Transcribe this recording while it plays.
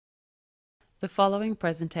The following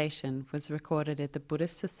presentation was recorded at the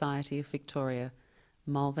Buddhist Society of Victoria,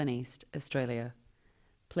 Malvern East, Australia.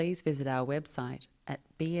 Please visit our website at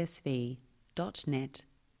bsv.net.au.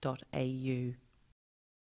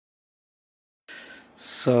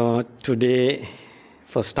 So today,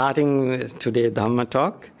 for starting today Dhamma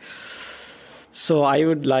talk, so I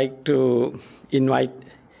would like to invite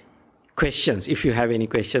questions. If you have any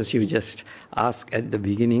questions, you just ask at the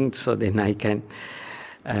beginning, so then I can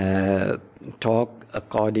talk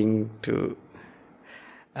according to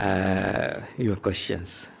your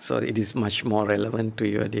questions. So it is much more relevant to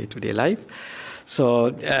your day-to-day life. So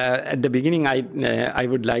at the beginning, I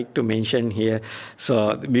would like to mention here,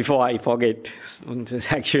 so before I forget,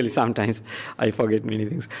 actually sometimes I forget many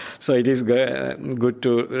things. So it is good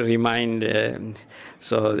to remind, this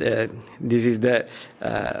is the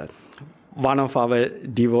one of our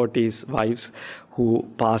devotees' wives who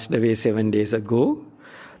passed away 7 days ago.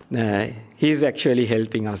 He's actually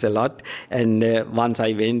helping us a lot, and once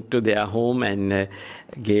I went to their home and had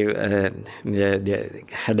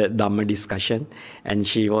a Dhamma discussion, and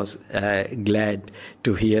she was glad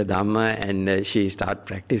to hear Dhamma, and she started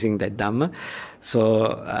practicing that Dhamma.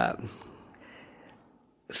 So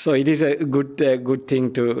it is a good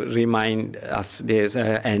thing to remind us this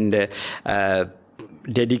and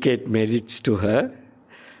dedicate merits to her.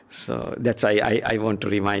 So that's why I want to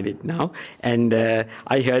remind it now. And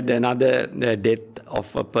I heard another death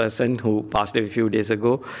of a person who passed away a few days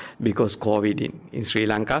ago because COVID in Sri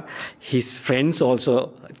Lanka. His friends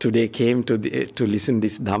also today came to listen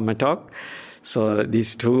this Dhamma talk. So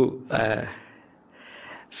these two.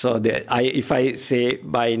 If I say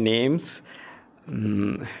by names,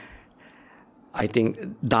 I think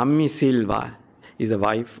Dhammi Silva is the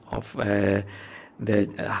wife of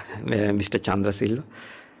Mr. Chandra Silva.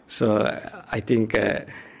 So I think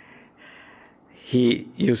he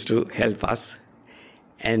used to help us.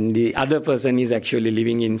 And the other person is actually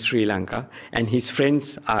living in Sri Lanka. And his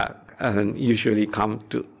friends are usually come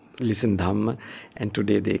to listen Dhamma. And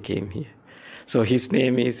today they came here. So his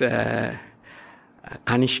name is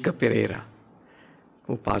Kanishka Pereira,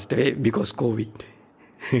 who passed away because COVID.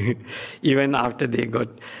 Even after they got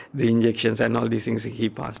the injections and all these things, he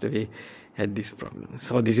passed away. Had this problem.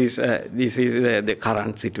 So this is the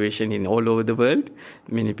current situation in all over the world.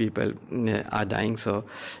 Many people are dying. So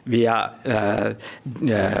we are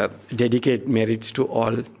dedicate merits to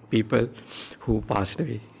all people who passed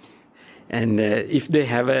away. And if they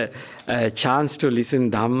have a chance to listen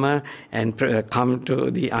Dhamma and come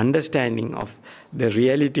to the understanding of the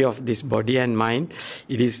reality of this body and mind,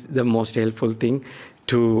 it is the most helpful thing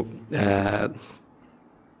to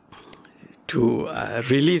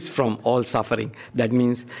release from all suffering. That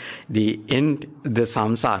means the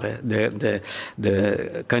samsara,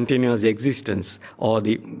 the continuous existence, or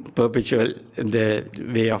the perpetual, the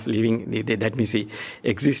way of living, that means the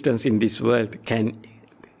existence in this world can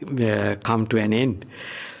come to an end.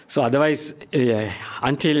 So otherwise,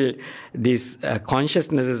 until these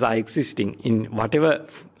consciousnesses are existing in whatever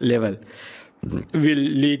level, will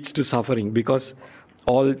leads to suffering, because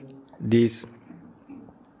all these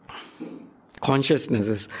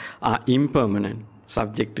consciousnesses are impermanent,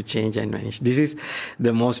 subject to change and vanish. This is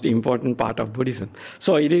the most important part of Buddhism.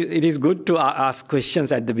 So it is good to ask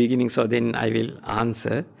questions at the beginning, so then I will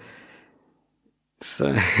answer.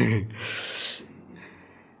 So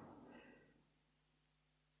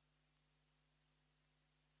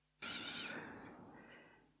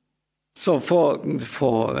So for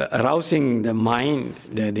arousing the mind,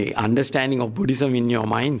 the understanding of Buddhism in your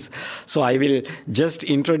minds, so I will just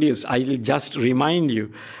remind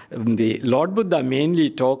you, the Lord Buddha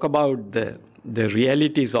mainly talk about the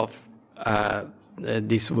realities of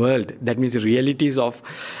this world. That means the realities of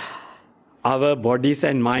our bodies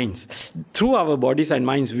and minds. Through our bodies and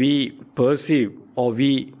minds, we perceive or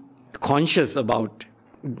we conscious about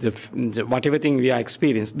whatever thing we are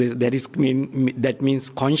experiencing. That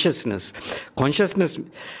means consciousness. Consciousness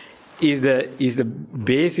is the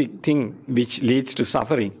basic thing which leads to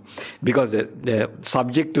suffering, because the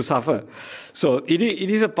subject to suffer. So it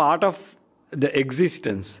is a part of the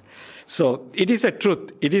existence. So it is a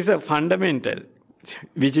truth. It is a fundamental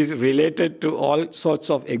which is related to all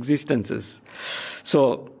sorts of existences.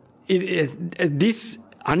 So this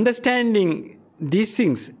understanding these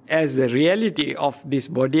things as the reality of this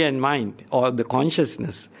body and mind, or the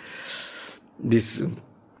consciousness,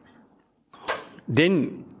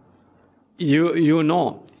 then you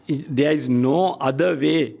know there is no other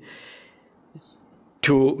way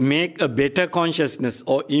to make a better consciousness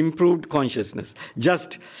or improved consciousness.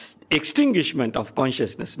 Just extinguishment of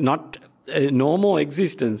consciousness, not no more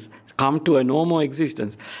existence, come to a no more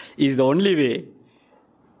existence, is the only way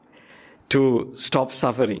to stop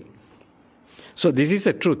suffering. So this is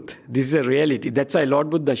a truth. This is a reality. That's why Lord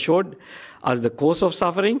Buddha showed us the cause of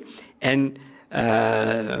suffering, and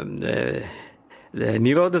the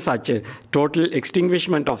Nirodha Satya, total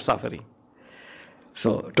extinguishment of suffering.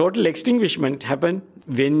 So total extinguishment happened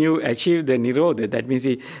when you achieve the Nirodha. That means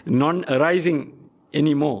non-arising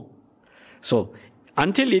anymore. So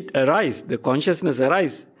until it arises, the consciousness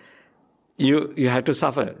arises, you have to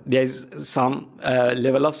suffer. There is some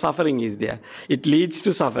level of suffering is there. It leads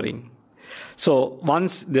to suffering. So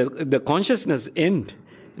once the consciousness ends,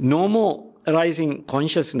 no more arising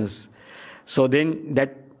consciousness. So then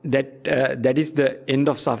that is the end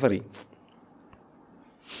of suffering.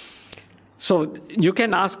 So you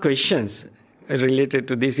can ask questions related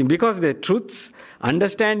to this, because the truths,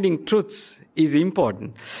 understanding truths is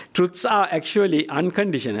important. Truths are actually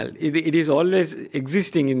unconditional. It is always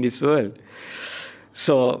existing in this world.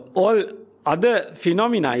 So all other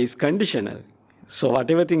phenomena is conditional. So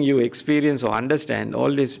whatever thing you experience or understand,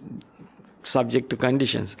 always subject to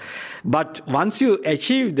conditions. But once you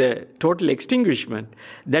achieve the total extinguishment,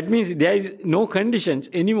 that means there is no conditions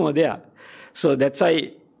anymore there. So that's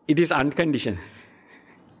why it is unconditional.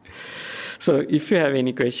 So if you have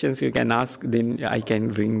any questions, you can ask, then I can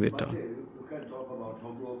bring the talk. You can talk about how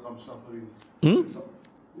to overcome suffering. You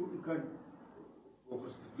can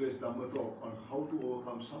focus today's Dhamma talk on how to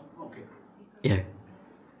overcome suffering. Okay. Yeah. Yes.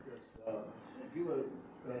 Give a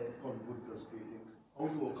on Buddha's teaching, how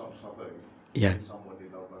to overcome suffering. Yeah. When somebody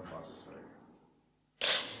loved one passes away.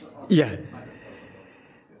 Yeah.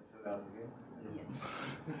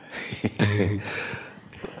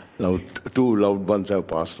 Now, two loved ones have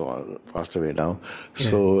passed away now. Yeah.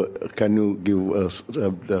 So, can you give us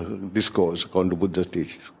the discourse on the Buddha's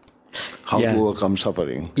teaching? How to overcome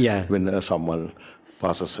suffering when someone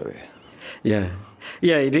passes away? Yeah.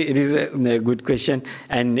 Yeah, it is a good question,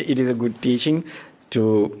 and it is a good teaching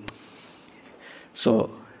to.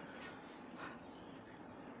 So,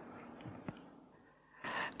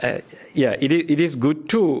 it is good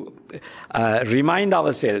to remind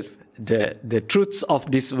ourselves the truths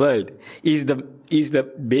of this world is the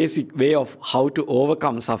basic way of how to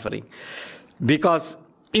overcome suffering. Because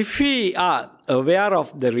if we are aware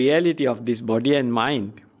of the reality of this body and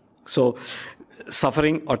mind, so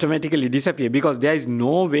suffering automatically disappears, because there is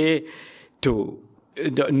no way to,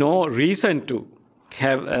 no reason to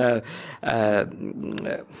have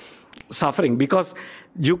suffering, because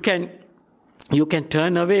you can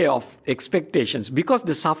turn away of expectations, because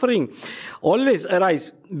the suffering always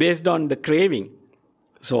arises based on the craving.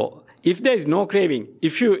 So if there is no craving,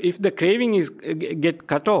 if the craving is get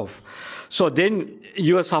cut off, so then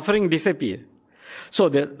your suffering disappear. So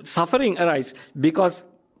the suffering arises because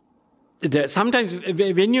sometimes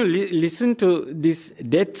when you listen to these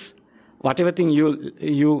deaths, whatever thing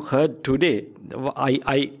you heard today,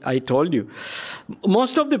 I told you,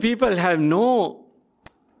 most of the people have no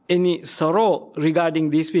any sorrow regarding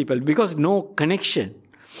these people, because no connection,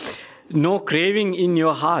 no craving in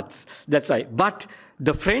your hearts. That's why. But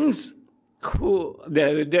the friends or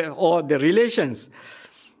the relations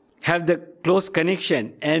have the close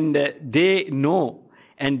connection, and they know,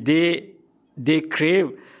 and they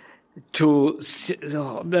crave to see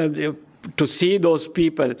those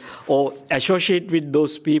people or associate with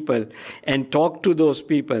those people and talk to those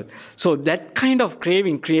people. So that kind of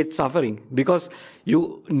craving creates suffering, because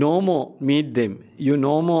you no more meet them, you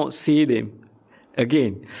no more see them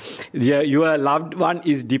again. Your loved one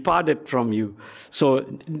is departed from you, so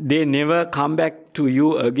they never come back to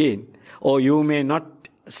you again, or you may not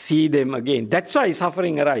see them again. That's why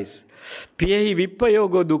suffering arises. Piyehi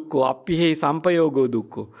vippayogo dukkho, appihi sampayogo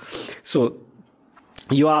dukkho. So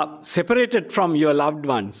you are separated from your loved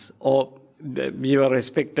ones, or you are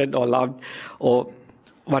respected or loved, or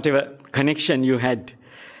whatever connection you had.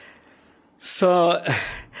 So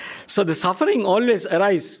the suffering always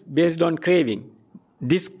arises based on craving.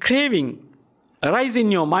 This craving arises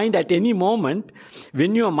in your mind at any moment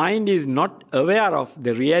when your mind is not aware of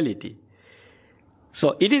the reality.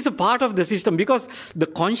 So it is a part of the system, because the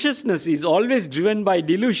consciousness is always driven by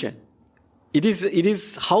delusion. It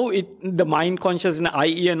is how the mind consciousness, eye,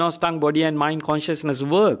 ear, nose, tongue, body and mind consciousness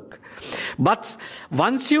work. But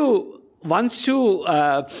once you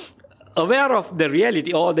aware of the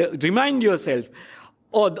reality, or remind yourself,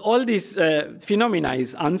 all these phenomena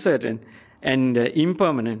is uncertain and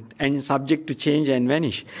impermanent and subject to change and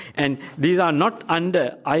vanish. And these are not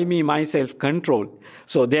under I, me, myself control.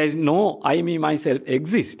 So there is no I, me, myself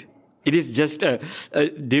exist. It is just a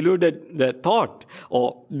deluded thought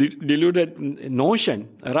or deluded notion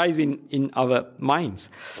arise in our minds.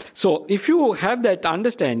 So if you have that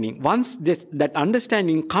understanding, once that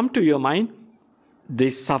understanding come to your mind,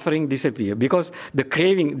 this suffering disappear, because the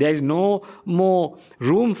craving, there is no more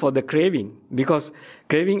room for the craving, because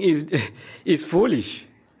craving is foolish.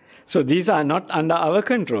 So these are not under our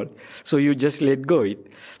control. So you just let go it.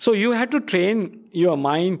 So you have to train your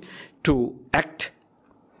mind to act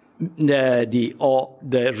the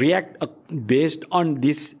react based on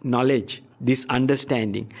this knowledge, this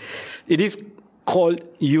understanding. It is called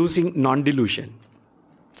using non-delusion.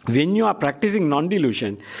 When you are practicing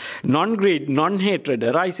non-delusion, non-greed, non-hatred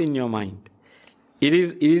arise in your mind. It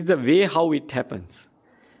is the way how it happens.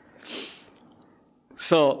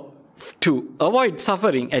 So to avoid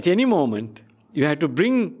suffering at any moment, you have to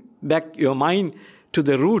bring back your mind to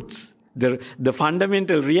the roots, the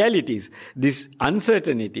fundamental realities, this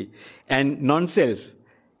uncertainty and non-self,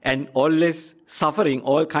 and always suffering,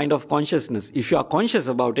 all kind of consciousness. If you are conscious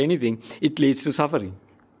about anything, it leads to suffering.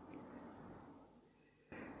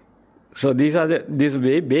 So these are these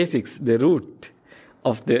basics, the root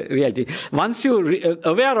of the reality. Once you are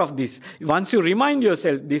aware of this, once you remind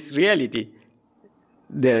yourself this reality,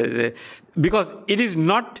 because it is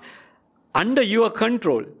not under your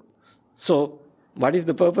control. So what is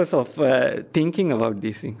the purpose of thinking about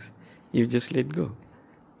these things? You just let go.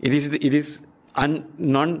 You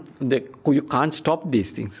can't stop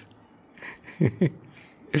these things. Good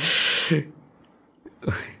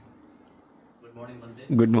morning,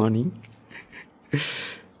 Bhante. Good morning. It's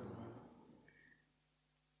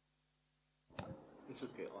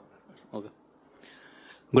okay. Okay.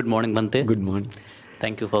 Good morning, Bhante. Good morning.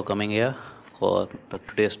 Thank you for coming here for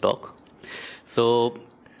today's talk. So,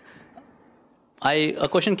 a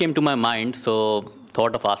question came to my mind, so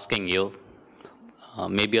thought of asking you.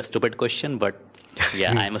 Maybe a stupid question, but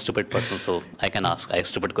yeah, I'm a stupid person, so I can ask a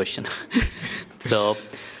stupid question. So,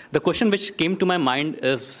 the question which came to my mind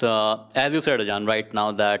is, as you said, Ajahn, right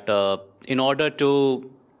now, that in order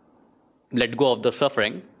to let go of the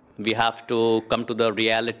suffering, we have to come to the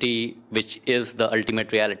reality, which is the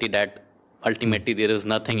ultimate reality, that ultimately there is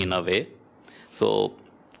nothing in a way. So,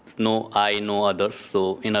 no I, no others.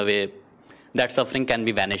 So, in a way, that suffering can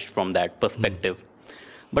be vanished from that perspective.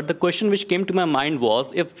 But the question which came to my mind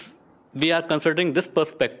was, if we are considering this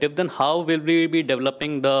perspective, then how will we be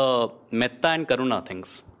developing the metta and karuna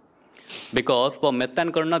things? Because for metta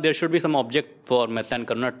and karuna, there should be some object for metta and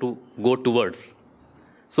karuna to go towards.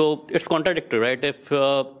 So it's contradictory, right? If,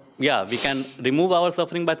 we can remove our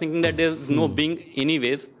suffering by thinking that there is no being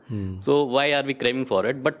anyways, so why are we craving for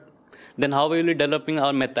it? But then how will we be developing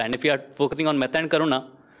our metta? And if we are focusing on metta and karuna,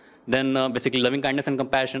 then basically loving kindness and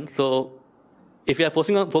compassion. So if we are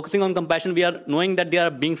focusing on compassion, we are knowing that they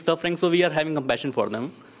are being suffering, so we are having compassion for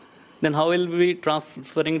them. Then how will we be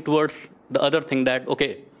transferring towards the other thing that,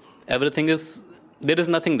 okay, everything is, there is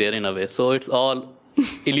nothing there in a way. So it's all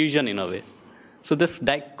illusion in a way. So this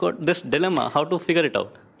dilemma, how to figure it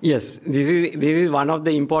out? Yes, this is one of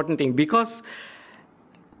the important things, because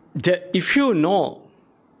if you know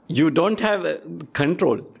you don't have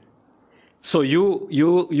control, so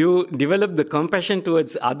you develop the compassion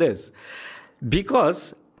towards others.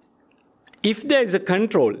 Because if there is a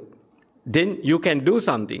control, then you can do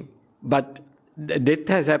something. But death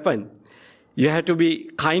has happened. You have to be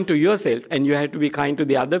kind to yourself and you have to be kind to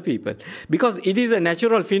the other people. Because it is a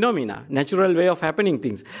natural phenomena, natural way of happening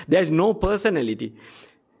things. There is no personality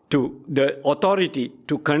to the authority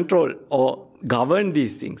to control or govern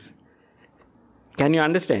these things. Can you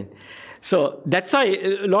understand? So that's why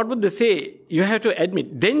Lord Buddha say, you have to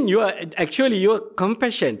admit, then your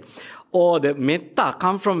compassion or the metta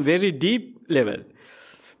come from very deep level.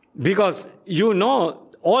 Because you know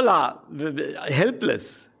all are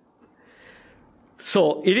helpless.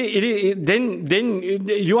 So then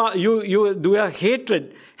your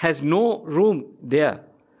hatred has no room there.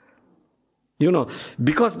 You know,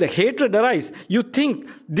 because the hatred arises, you think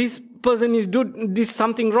this person is doing this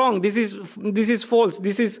something wrong. This is false.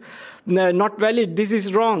 This is not valid. This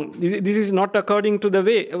is wrong. This is not according to the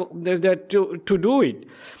way to do it.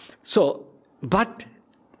 So, but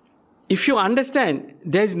if you understand,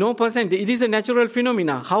 there is no person. It is a natural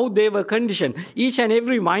phenomena. How they were conditioned. Each and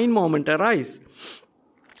every mind moment arise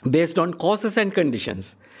based on causes and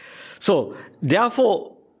conditions. So,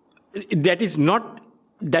 therefore, that is not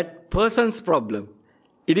that person's problem.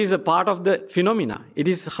 It is a part of the phenomena. It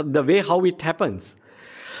is the way how it happens.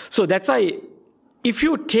 So that's why if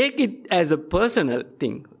you take it as a personal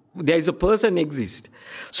thing, there is a person exists.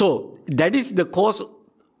 So that is the cause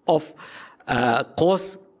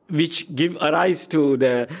which give arise to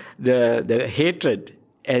the hatred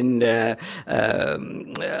and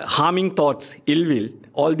harming thoughts, ill will,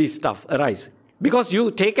 all this stuff arise. Because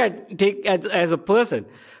you take as a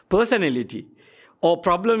personality, or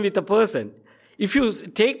problem with a person. If you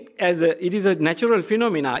take it is a natural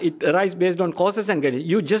phenomena, it arises based on causes and conditions.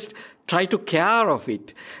 You just try to care of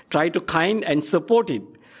it, try to kind and support it.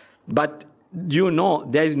 But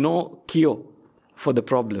there is no cure for the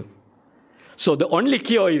problem. So the only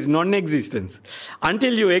cure is non-existence.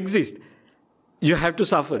 Until you exist, you have to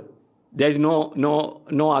suffer. There is no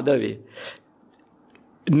other way.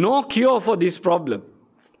 No cure for this problem.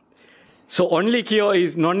 So only cure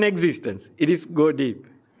is non-existence. It is go deep.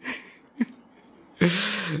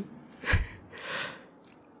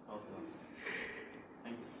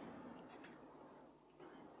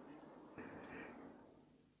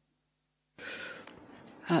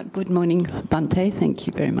 Good morning, Bhante. Thank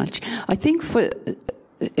you very much. I think for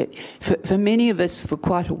many of us, for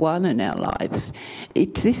quite a while in our lives,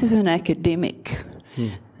 this is an academic.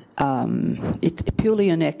 It's purely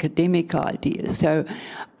an academic idea. So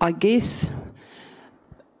I guess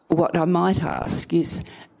what I might ask is,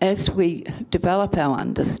 as we develop our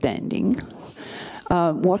understanding,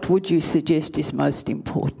 what would you suggest is most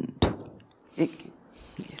important? Thank you.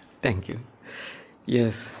 Thank you.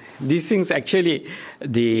 Yes. These things actually,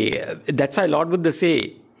 that's why Lord Buddha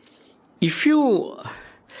say, if you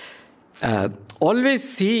always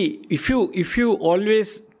see, if you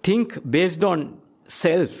always think based on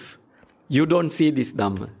self, you don't see this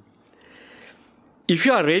Dhamma. If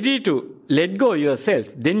you are ready to let go yourself,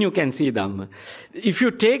 then you can see Dhamma. If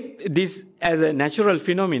you take this as a natural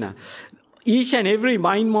phenomena, each and every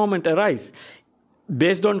mind moment arises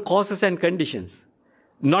based on causes and conditions,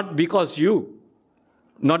 not because your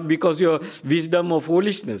wisdom or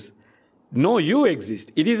foolishness. No, you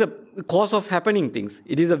exist. It is a cause of happening things.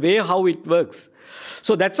 It is a way how it works.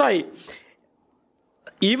 So that's why,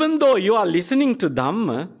 even though you are listening to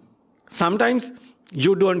Dhamma, sometimes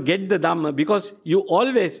you don't get the Dhamma because you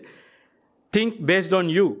always think based on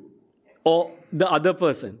you or the other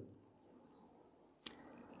person.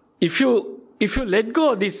 If you let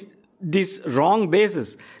go of this wrong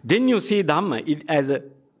basis, then you see Dhamma as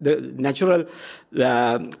the natural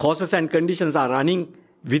causes and conditions are running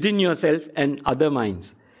within yourself and other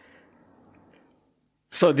minds.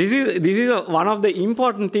 So this is one of the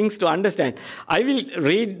important things to understand. I will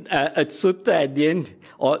read a sutta at the end,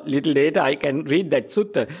 or little later I can read that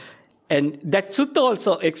sutta. And that sutta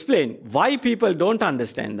also explains why people don't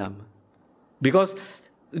understand Dhamma. Because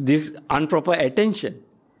this improper attention.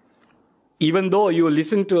 Even though you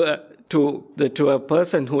listen to a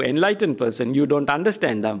person enlightened person, you don't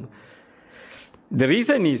understand Dhamma. The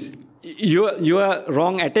reason is your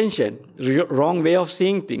wrong attention, wrong way of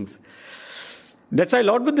seeing things. That's why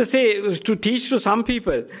Lord Buddha say to teach to some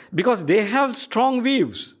people, because they have strong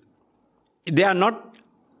views. They are not,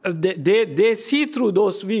 they see through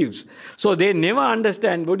those views. So they never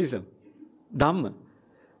understand Buddhism, Dhamma,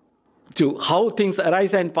 to how things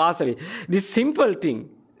arise and pass away. This simple thing,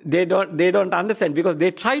 they don't understand because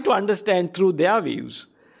they try to understand through their views.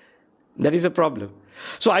 That is a problem.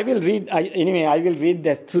 So I will read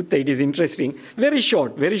that sutta. It is interesting. Very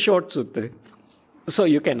short sutta. So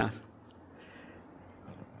you can ask.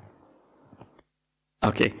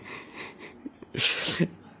 Okay.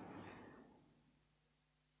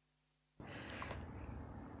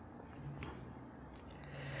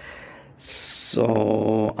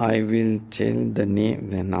 So I will tell the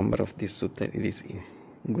number of this sutta. It is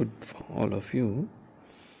good for all of you.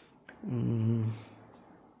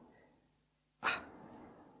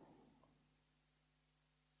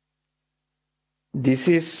 This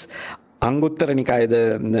is Anguttara Nikaya,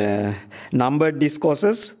 the numbered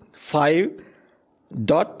discourses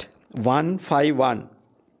 5.151.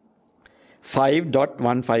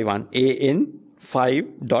 5.151. AN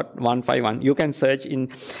 5.151. You can search in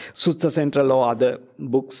Sutta Central or other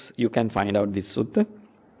books. You can find out this sutta.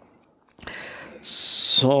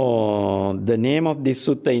 So the name of this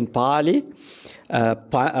sutta in Pali,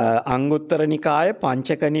 Anguttara Nikaya,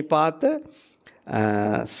 Panchaka Nipata,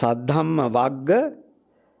 Saddhamma Vagga,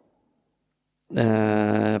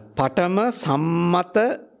 Patama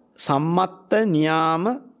Sammatta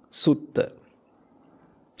Niyama Sutta.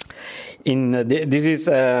 This is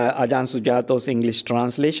Ajahn Sujato's English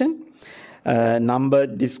translation.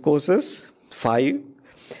 Numbered discourses 5.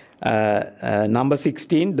 Number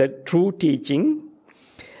 16, the true teaching.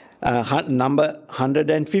 Number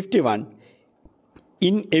 151,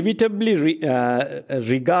 inevitably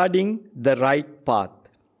regarding the right path.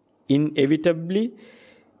 Inevitably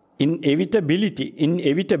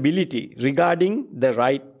inevitability regarding the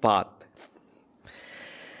right path.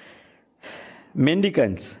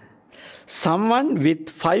 Mendicants. Someone with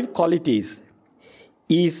 5 qualities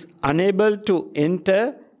is unable to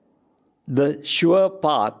enter the sure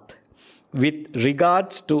path with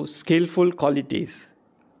regards to skillful qualities,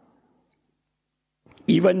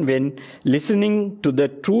 even when listening to the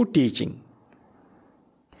true teaching.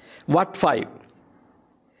 What 5?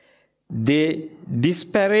 They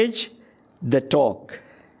disparage the talk,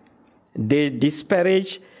 they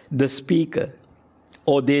disparage the speaker,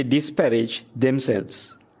 or they disparage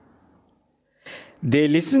themselves. They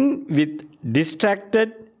listen with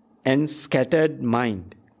distracted and scattered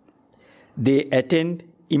mind. They attend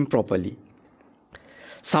improperly.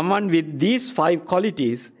 Someone with these 5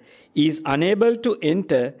 qualities is unable to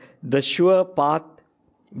enter the sure path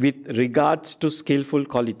with regards to skillful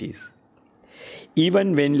qualities,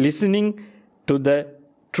 even when listening to the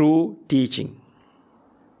true teaching.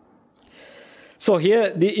 So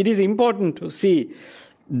here it is important to see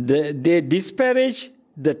they disparage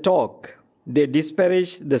the talk, they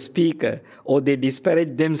disparage the speaker, or they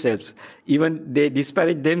disparage themselves. Even they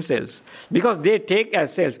disparage themselves because they take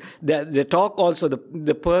as self. The talk also,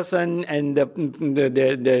 the person and the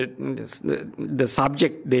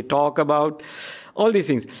subject they talk about, all these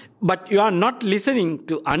things. But you are not listening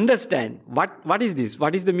to understand what is this?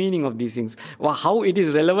 What is the meaning of these things? Or how it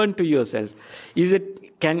is relevant to yourself?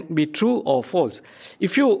 Can be true or false?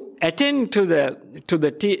 If you attend to the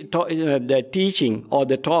teaching or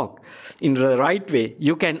the talk in the right way,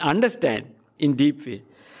 you can understand in deep way.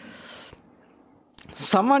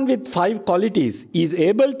 Someone with 5 qualities is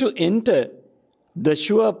able to enter the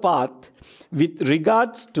sure path with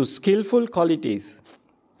regards to skillful qualities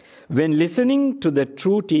when listening to the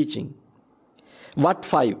true teaching. What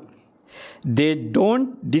 5? They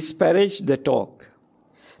don't disparage the talk,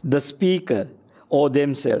 the speaker, or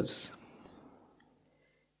themselves.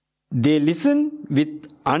 They listen with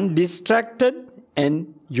undistracted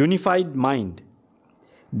and unified mind.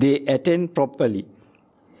 They attend properly.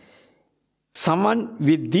 Someone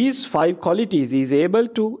with these 5 qualities is able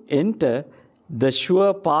to enter the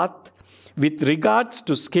sure path with regards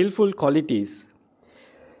to skillful qualities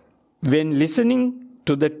when listening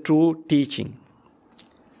to the true teaching.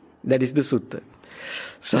 That is the sutta.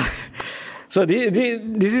 So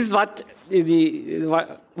this is what we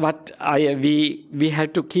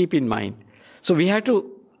have to keep in mind. So we have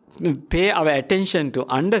to pay our attention to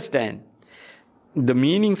understand the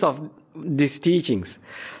meanings of these teachings.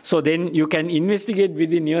 So then you can investigate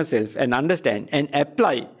within yourself and understand and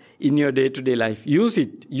apply in your day-to-day life. Use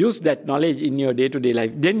that knowledge in your day-to-day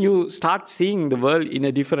life. Then you start seeing the world in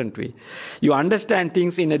a different way. You understand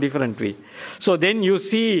things in a different way. So then you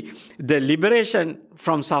see the liberation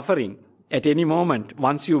from suffering at any moment.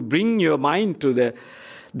 Once you bring your mind to the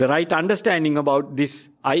right understanding about this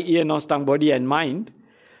eye, ear, nose, tongue, body and mind,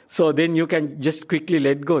 so then you can just quickly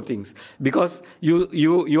let go things. Because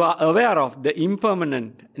you are aware of the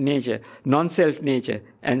impermanent nature, non-self nature,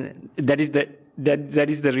 and that is the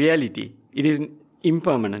reality. It is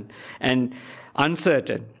impermanent and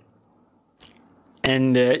uncertain.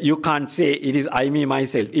 And you can't say it is I, me,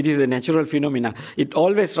 myself. It is a natural phenomena. It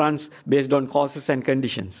always runs based on causes and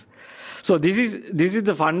conditions. So this is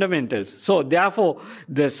the fundamentals. So therefore,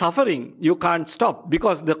 the suffering you can't stop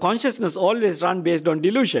because the consciousness always runs based on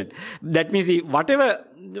delusion. That means whatever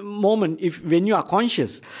moment, when you are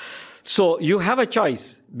conscious, so you have a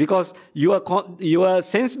choice because your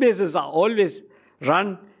sense bases are always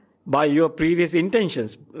run by your previous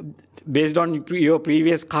intentions, based on your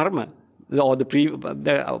previous karma or the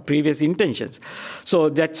previous intentions. So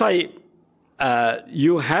that's why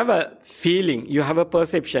you have a feeling, you have a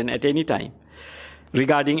perception at any time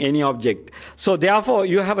regarding any object. So therefore,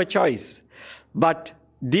 you have a choice. But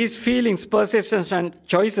these feelings, perceptions, and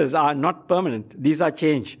choices are not permanent. These are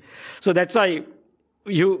change. So that's why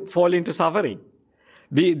you fall into suffering,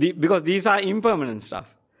 because these are impermanent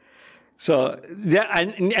stuff. So,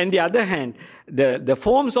 and the other hand, the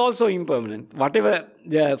forms also impermanent. Whatever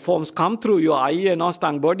the forms come through your eye, ear, nose,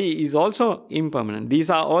 tongue, body is also impermanent.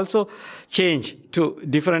 These are also change to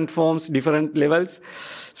different forms, different levels.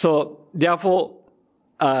 So, therefore,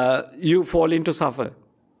 you fall into suffer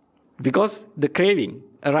because the craving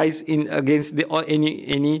arises against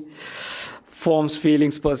any forms,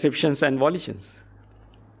 feelings, perceptions, and volitions.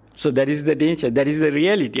 So that is the nature. That is the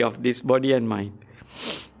reality of this body and mind.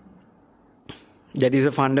 That is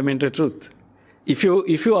a fundamental truth. If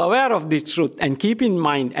you are aware of this truth and keep in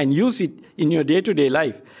mind and use it in your day-to-day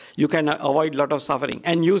life, you can avoid a lot of suffering.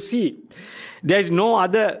 And you see, there is no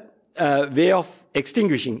other way of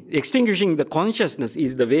extinguishing. Extinguishing the consciousness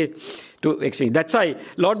is the way to extinguish. That's why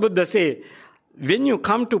Lord Buddha say, when you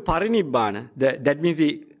come to parinibbana, that means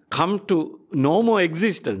you come to no more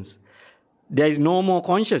existence. There is no more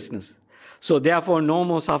consciousness. So therefore, no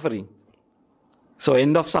more suffering. So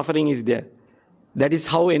end of suffering is there. That is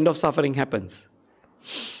how end of suffering happens.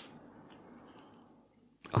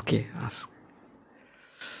 Okay, ask.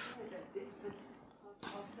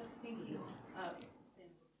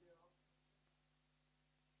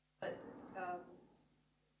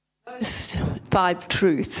 Those 5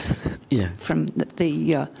 truths from the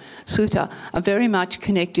sutta are very much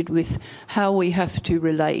connected with how we have to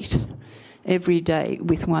relate every day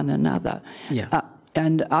with one another.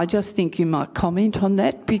 And I just think you might comment on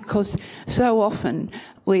that, because so often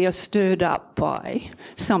we are stirred up by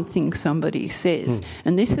something somebody says.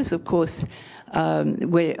 And this is, of course,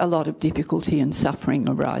 where a lot of difficulty and suffering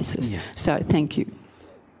arises. So thank you.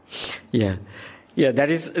 Yeah, that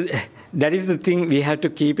is the thing we have to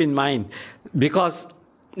keep in mind. Because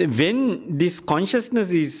when this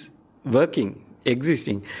consciousness is working,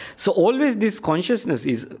 existing, so always this consciousness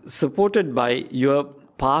is supported by your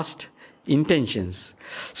past intentions.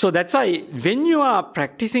 So that's why when you are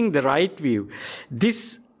practicing the right view,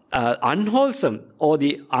 this unwholesome or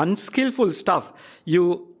the unskillful stuff,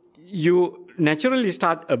 you naturally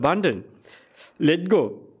start abandon, let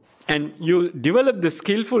go, and you develop the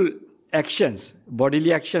skillful actions,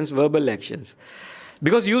 bodily actions, verbal actions.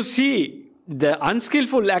 Because you see the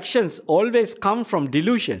unskillful actions always come from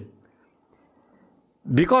delusion.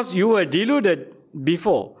 Because you were deluded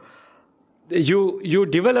before, you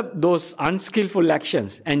develop those unskillful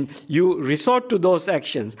actions and you resort to those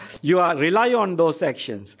actions. You rely on those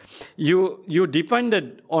actions. You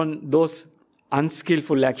depended on those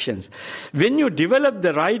unskillful actions. When you develop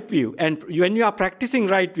the right view and when you are practicing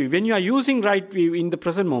right view, when you are using right view in the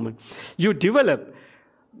present moment, you develop,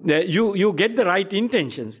 you get the right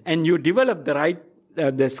intentions and you develop the right,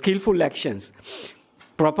 the skillful actions,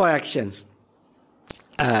 proper actions.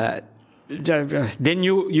 Then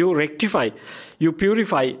you rectify, you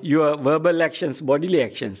purify your verbal actions, bodily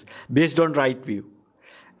actions based on right view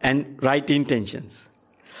and right intentions.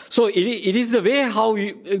 So it is the way how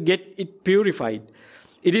you get it purified.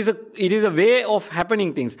 It is a way of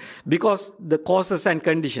happening things, because the causes and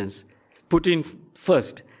conditions put in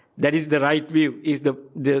first. That is the right view, is the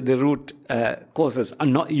root causes.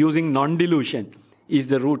 And using non-delusion is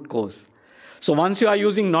the root cause. So once you are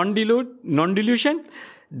using non-delusion,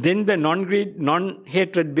 then the non-greed,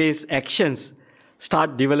 non-hatred based actions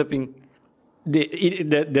start developing that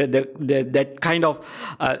kind of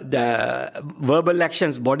the verbal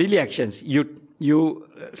actions, bodily actions you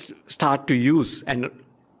start to use and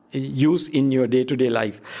use in your day-to-day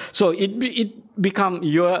life. So it become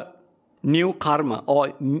your new karma,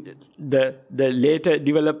 or the later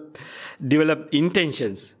develop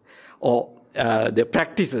intentions, or the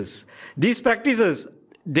practices. These practices,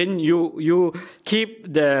 then you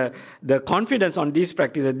keep the confidence on these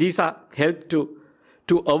practices. These are help to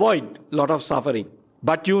avoid a lot of suffering.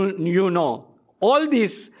 But you know, all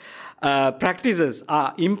these practices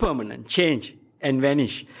are impermanent, change and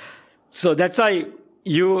vanish. So that's why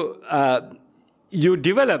you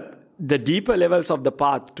develop the deeper levels of the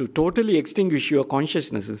path to totally extinguish your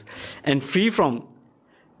consciousnesses and free from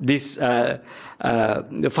this the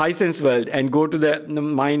 5 sense world and go to the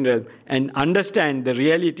mind realm and understand the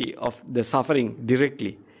reality of the suffering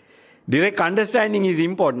directly. Direct understanding is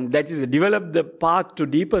important. That is, develop the path to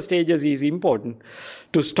deeper stages is important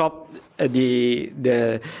to stop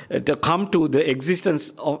to come to the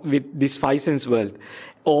existence with this 5 sense world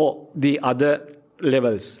or the other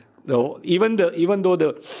levels. So even though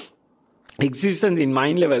the existence in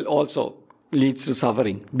mind level also leads to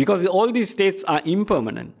suffering, because all these states are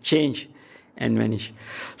impermanent, change and vanish.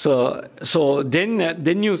 So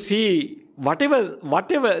then you see whatever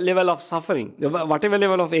level of suffering, whatever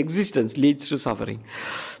level of existence leads to suffering.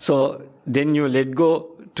 So then you let go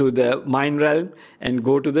to the mind realm and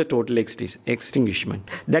go to the total extinguishment.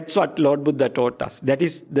 That's what Lord Buddha taught us. That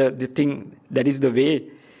is the thing, that is the way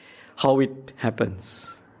how it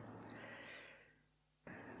happens.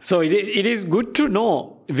 So it is good to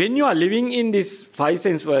know when you are living in this 5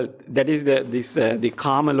 sense world, that is the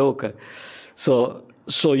karma loka. So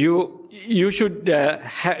you should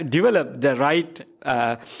develop the right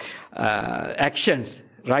actions,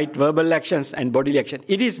 right verbal actions and bodily action.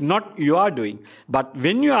 It is not you are doing, but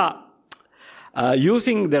when you are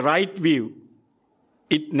using the right view,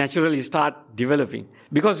 it naturally start developing,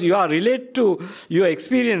 because you are related to your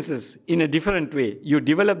experiences in a different way. You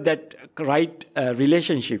develop that right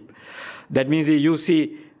relationship. That means you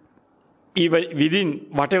see even within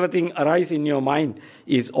whatever thing arises in your mind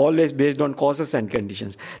is always based on causes and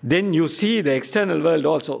conditions. Then you see the external world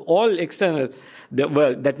also, all external, the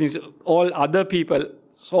world, that means all other people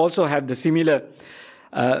also have the similar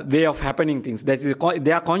way of happening things. That is,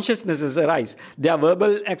 their consciousnesses arise. Their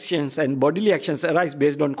verbal actions and bodily actions arise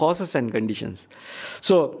based on causes and conditions.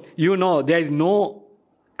 So, there is no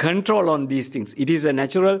control on these things. It is a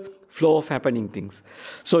natural flow of happening things.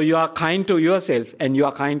 So you are kind to yourself and you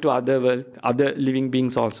are kind to other living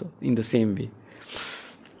beings also in the same way.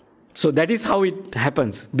 So that is how it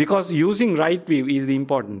happens, because using right view is the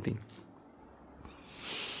important thing.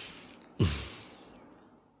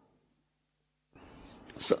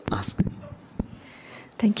 So ask.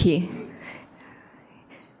 Thank you.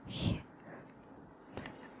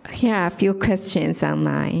 Here are a few questions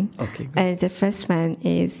online. Okay, good. And the first one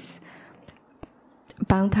is,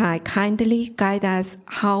 Bhante, kindly guide us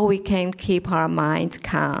how we can keep our minds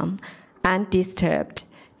calm, undisturbed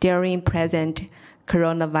during present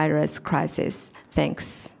coronavirus crisis.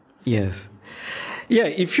 Thanks. Yes. Yeah,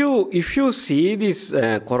 if you see this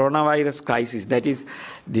coronavirus crisis, that is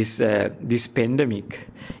this pandemic,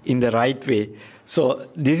 in the right way, so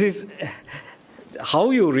this is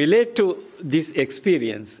how you relate to this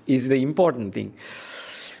experience is the important thing.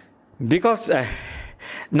 Because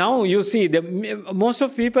now you see, most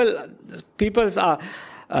of peoples are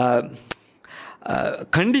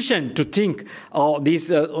conditioned to think,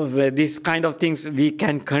 these kind of things we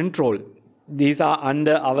can control. These are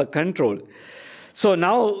under our control. So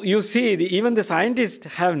now you see, even the scientists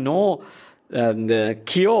have no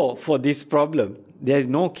cure for this problem. There is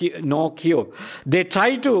no cure. They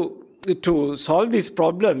try to solve this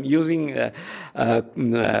problem using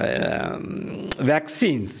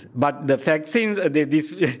vaccines, but the vaccines,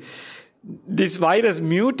 this virus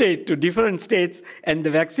mutate to different states, and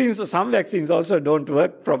some vaccines also don't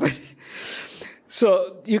work properly.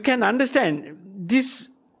 So you can understand, this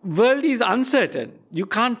world is uncertain. You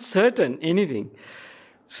can't certain anything.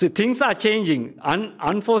 So things are changing.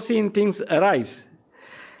 Unforeseen things arise.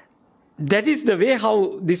 That is the way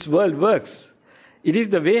how this world works. It is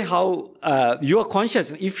the way how your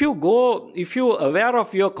consciousness, if you are aware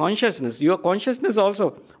of your consciousness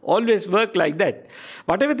also always work like that.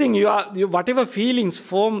 Whatever thing whatever feelings,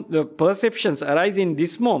 form, perceptions arise in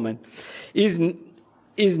this moment is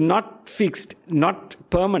not fixed, not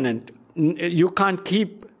permanent. You can't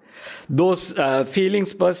keep those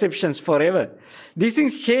feelings, perceptions forever. These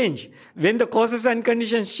things change when the causes and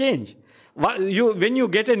conditions change. When you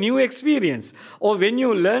get a new experience or when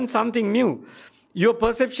you learn something new, your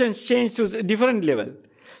perceptions change to a different level.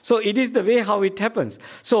 So it is the way how it happens.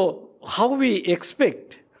 So how we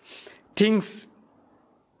expect things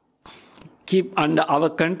keep under our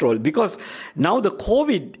control, because now the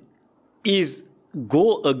COVID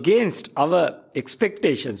go against our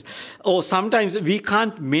expectations, or sometimes we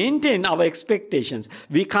can't maintain our expectations.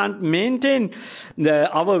 We can't maintain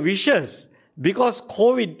our wishes because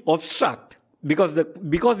COVID obstruct. Because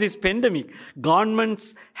this pandemic,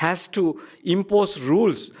 governments has to impose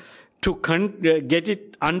rules to get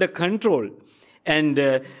it under control and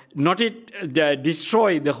not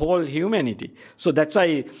destroy the whole humanity. So that's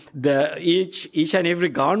why each and every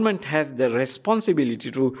government has the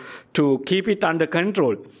responsibility to keep it under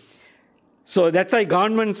control. So that's why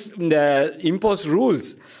governments impose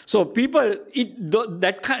rules. So people,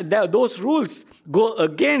 those rules go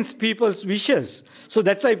against people's wishes. So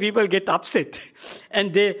that's why people get upset.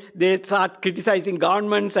 And they start criticizing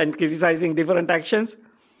governments and criticizing different actions.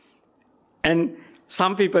 And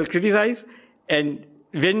some people criticize. And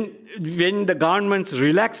when the governments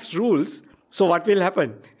relax rules, so what will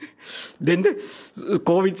happen? Then the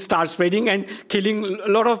COVID starts spreading and killing a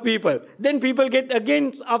lot of people. Then people get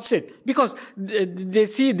again upset because they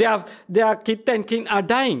see their kith and kin are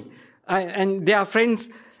dying and their friends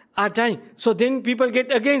are dying. So then people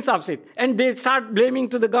get again upset and they start blaming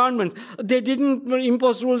to the governments. They didn't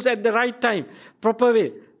impose rules at the right time, proper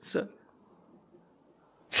way.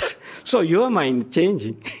 So your mind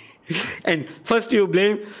changing. And first you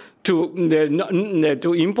blame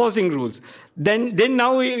to imposing rules. Then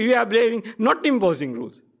now you are blaming not imposing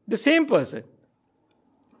rules. The same person.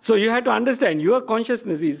 So you have to understand your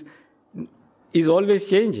consciousness is always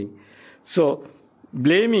changing. So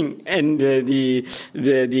blaming and the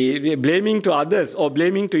blaming to others or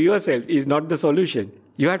blaming to yourself is not the solution.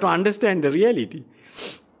 You have to understand the reality.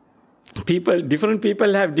 Different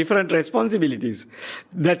people have different responsibilities.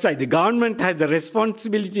 That's why the government has the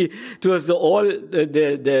responsibility towards all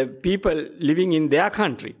the people living in their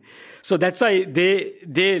country. So that's why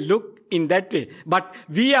they look in that way. But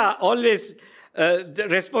we are always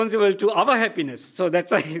responsible to our happiness. So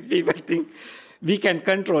that's why people think we can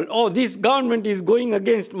control. Oh, this government is going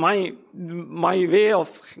against my way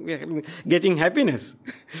of getting happiness.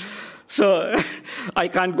 So I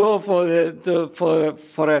can't go for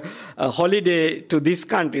a holiday to this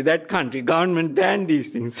country, that country. Government banned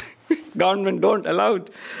these things. Government don't allow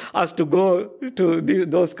us to go to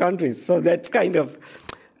those countries. So that's kind of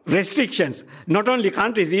restrictions. Not only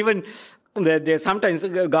countries, even there sometimes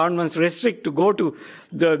governments restrict to go to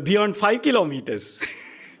the beyond 5 kilometers.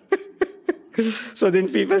 So then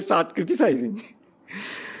people start criticizing.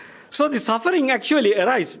 So the suffering actually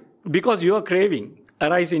arises because you are craving,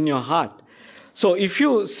 arise in your heart. So if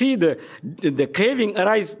you see the craving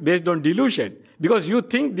arise based on delusion, because you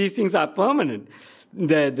think these things are permanent,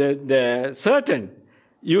 the certain,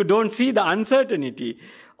 you don't see the uncertainty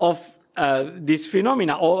of this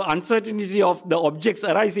phenomena, or uncertainty of the objects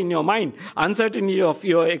arise in your mind, uncertainty of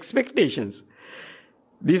your expectations.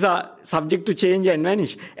 These are subject to change and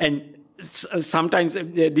vanish. And sometimes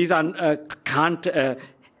these are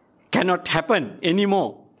cannot happen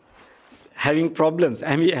anymore. Having problems,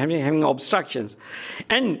 having obstructions,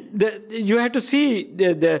 and you have to see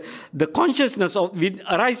the consciousness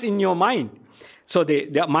arise in your mind. So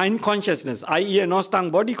the mind consciousness, eye, ear, nose,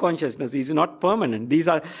 tongue, body consciousness is not permanent. These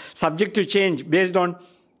are subject to change based on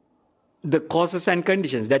the causes and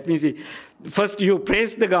conditions. That means first you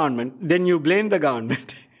praise the government, then you blame the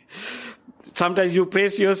government. Sometimes you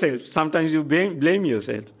praise yourself, sometimes you blame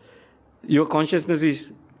yourself. Your consciousness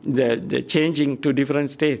is the changing to different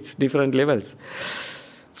states, different levels.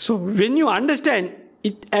 So when you understand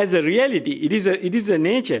it as a reality, it is a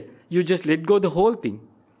nature, you just let go the whole thing.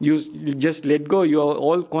 You just let go your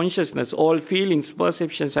all consciousness, all feelings,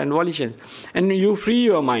 perceptions, and volitions, and you free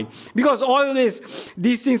your mind. Because always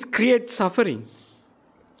these things create suffering.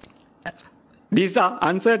 These are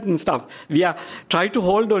uncertain stuff. We are try to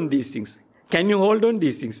hold on these things. Can you hold on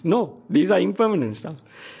these things? No, these are impermanent stuff.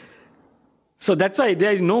 So that's why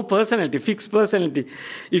there is no personality, fixed personality.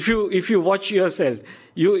 If you watch yourself,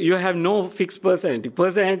 you have no fixed personality.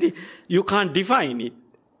 Personality, you can't define it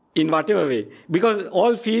in whatever way. Because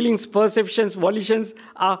all feelings, perceptions, volitions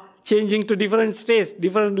are changing to different states,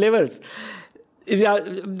 different levels.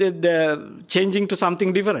 They're changing to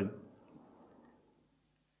something different.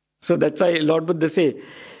 So that's why Lord Buddha say,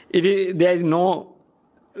 there is no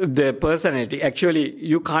the personality. Actually,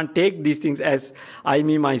 you can't take these things as I,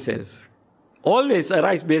 me, myself. Always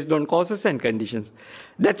arise based on causes and conditions.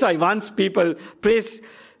 That's why once people praise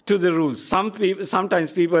to the rules,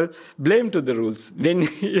 sometimes people blame to the rules. When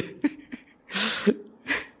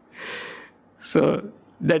so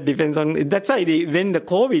that depends on. That's why when the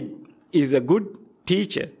COVID is a good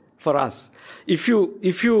teacher for us. If you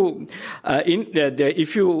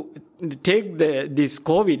take this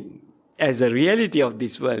COVID as a reality of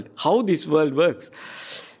this world, how this world works,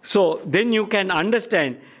 so then you can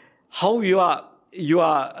understand how you are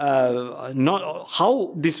not,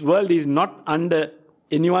 how this world is not under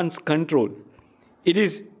anyone's control.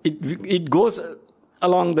 It goes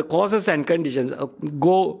along the causes and conditions,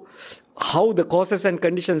 how the causes and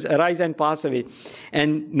conditions arise and pass away,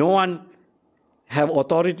 and no one have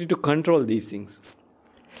authority to control these things.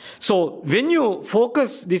 So when you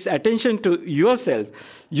focus this attention to yourself,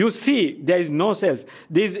 you see there is no self.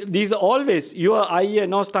 These always, your eye, ear,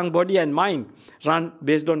 nose, tongue, body, and mind run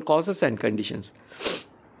based on causes and conditions.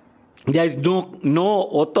 There is no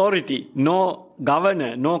authority, no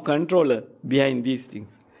governor, no controller behind these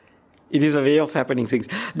things. It is a way of happening things.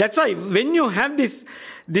 That's why when you have this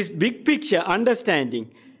big picture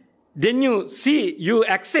understanding, then you see, you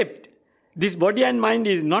accept this body and mind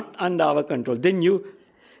is not under our control. Then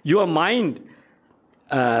your mind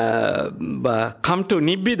come to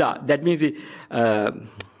nibbida. That means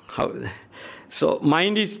so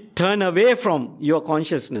mind is turned away from your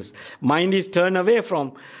consciousness. Mind is turned away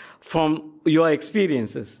from your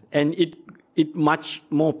experiences, and it much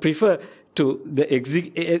more prefer to the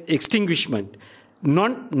extinguishment,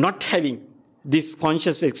 not having these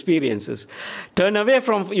conscious experiences. Turn away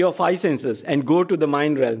from your five senses and go to the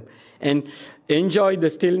mind realm and enjoy the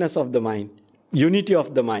stillness of the mind, unity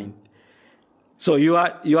of the mind. So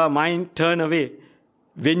your mind turn away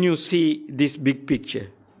when you see this big picture.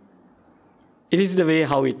 It is the way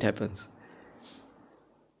how it happens.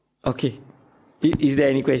 Okay. Is there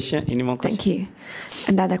any question? Any more questions? Thank you.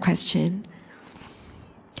 Another question.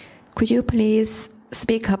 Could you please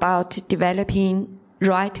speak about developing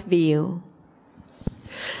right view?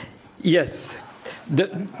 Yes. This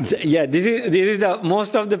is the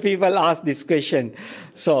most of the people ask this question.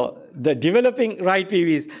 So the developing right view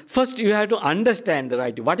is, first you have to understand the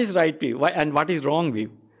right view. What is right view and what is wrong view?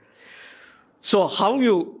 So how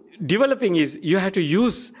you developing is you have to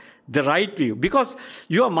use the right view, because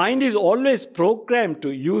your mind is always programmed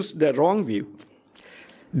to use the wrong view.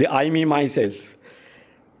 The I, me, myself.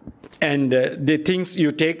 And the things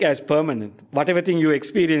you take as permanent. Whatever thing you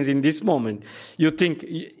experience in this moment, you think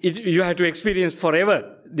you have to experience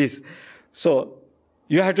forever this. So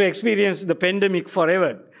you have to experience the pandemic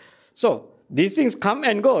forever. So these things come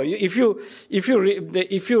and go. If you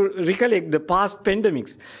recollect the past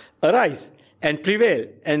pandemics, arise and prevail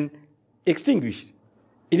and extinguish.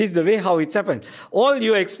 It is the way how it's happened. All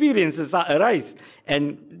your experiences are arise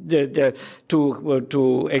and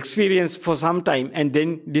to experience for some time and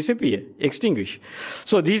then disappear, extinguish.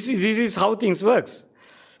 So this is how things works.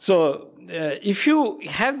 So if you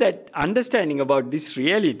have that understanding about this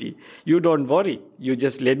reality, you don't worry. You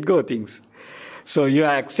just let go things. So you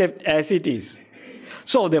accept as it is.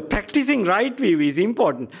 So the practicing right view is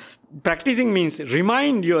important. Practicing means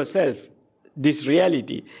remind yourself this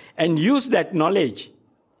reality and use that knowledge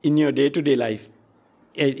in your day-to-day life,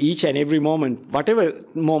 at each and every moment, whatever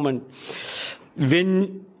moment.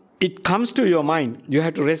 When it comes to your mind, you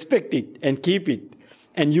have to respect it and keep it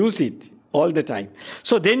and use it all the time.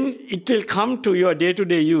 So then it will come to your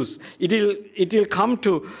day-to-day use. It will come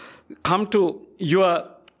to your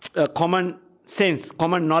common sense,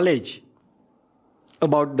 common knowledge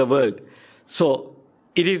about the world. So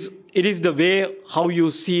it is the way how you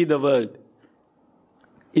see the world.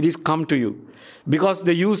 It is come to you. Because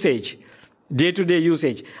the usage, day-to-day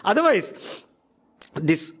usage. Otherwise,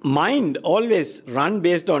 this mind always run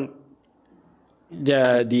based on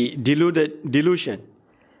the delusion.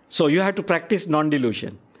 So you have to practice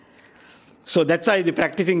non-delusion. So that's why the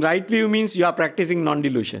practicing right view means you are practicing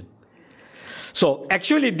non-delusion. So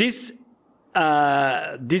actually this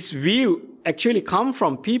view actually come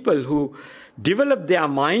from people who develop their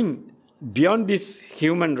mind beyond this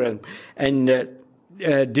human realm and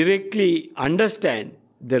directly understand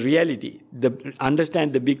the reality,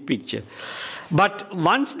 understand the big picture. But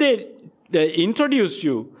once they introduce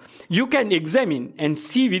you, you can examine and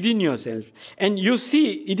see within yourself, and you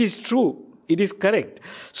see it is true, it is correct.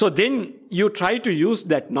 So then you try to use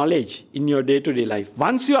that knowledge in your day-to-day life.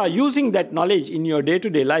 Once you are using that knowledge in your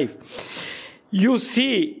day-to-day life, you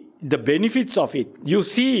see the benefits of it. You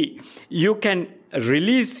see you can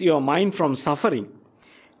release your mind from suffering.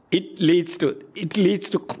 It leads to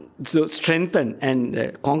strengthen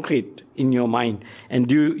and concrete in your mind,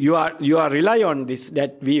 and you are rely on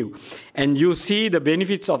that view, and you see the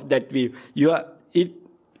benefits of that view. It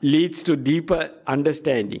leads to deeper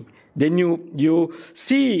understanding. Then you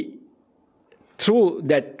see through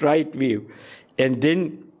that right view, and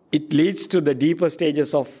then it leads to the deeper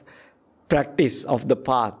stages of practice of the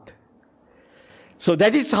path. So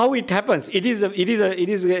that is how it happens. It is the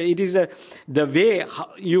way how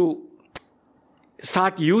you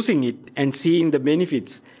start using it and seeing the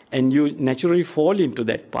benefits, and you naturally fall into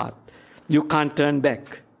that path. You can't turn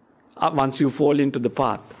back once you fall into the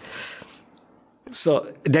path.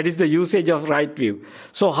 So that is the usage of right view.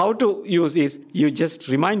 So how to use is you just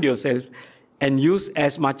remind yourself and use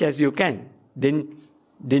as much as you can. Then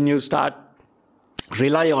you start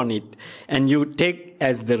rely on it, and you take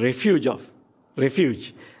as the refuge.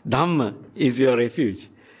 Dhamma is your refuge.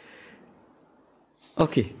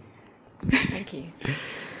 Okay. Thank you.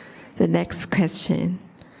 The next question.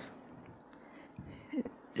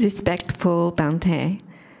 Respectful Bhante,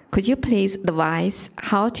 could you please advise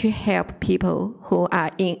how to help people who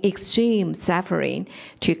are in extreme suffering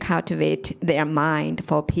to cultivate their mind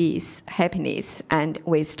for peace, happiness, and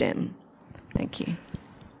wisdom? Thank you.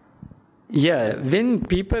 Yeah, when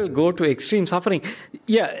people go to extreme suffering,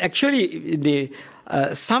 actually,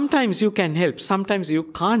 sometimes you can help, sometimes you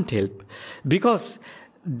can't help, because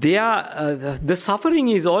the suffering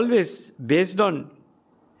is always based on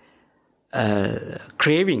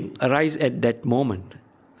craving arise at that moment.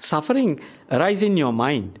 Suffering arise in your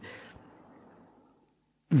mind.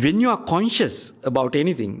 When you are conscious about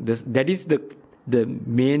anything, that is the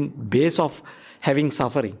main base of having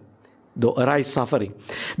suffering. The arise suffering.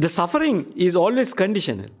 The suffering is always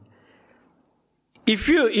conditional. If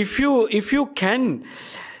you can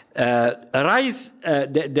arise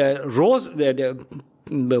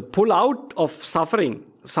the pull out of suffering,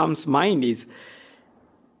 some's mind is,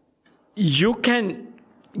 you can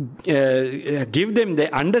give them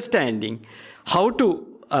the understanding how to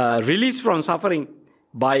release from suffering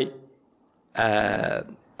by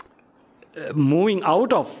moving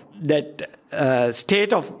out of that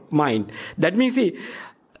state of mind. That means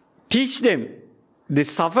teach them the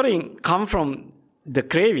suffering come from the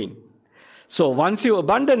craving. So once you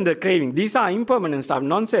abandon the craving, these are impermanent stuff,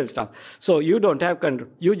 non-self stuff. So you don't have control.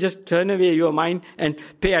 You just turn away your mind and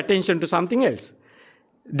pay attention to something else.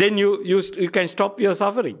 Then you can stop your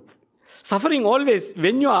suffering. Suffering always,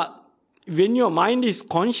 when your mind is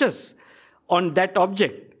conscious on that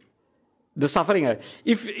object, the suffering.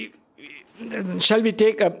 Shall we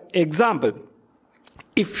take an example?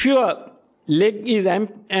 If your leg is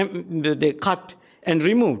cut and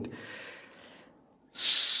removed,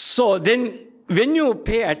 so then when you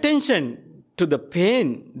pay attention to the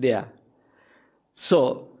pain there,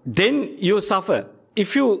 so then you suffer.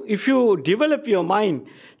 If you develop your mind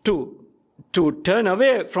to turn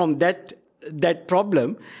away from that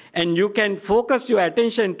problem, and you can focus your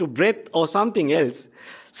attention to breath or something else,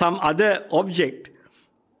 some other object,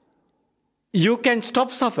 you can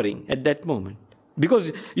stop suffering at that moment.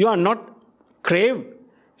 Because you are not craved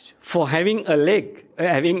for having a leg,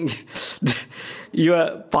 having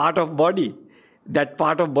your part of body, that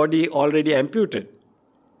part of body already amputed.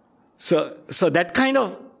 So that kind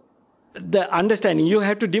of the understanding you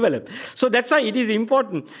have to develop. So that's why it is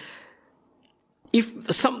important.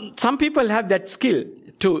 If some people have that skill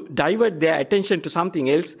to divert their attention to something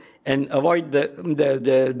else and avoid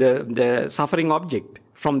the suffering object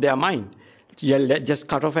from their mind, just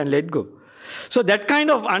cut off and let go. So that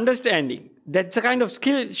kind of understanding, that's the kind of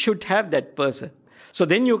skill should have that person. So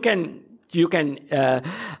then you can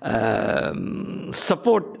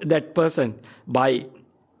support that person by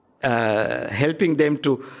helping them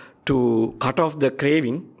to cut off the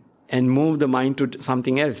craving and move the mind to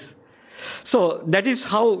something else. So that is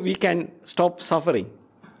how we can stop suffering.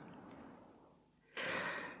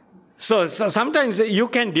 So sometimes you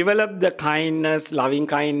can develop the kindness, loving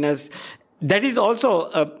kindness. That is also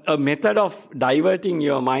a method of diverting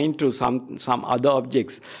your mind to some other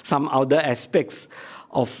objects, some other aspects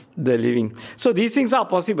of the living. So these things are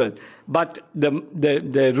possible. But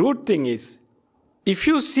the root thing is, if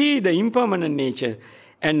you see the impermanent nature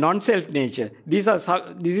and non-self nature, this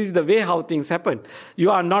is the way how things happen. You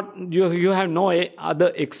have no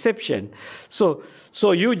other exception. So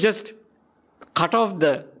you just cut off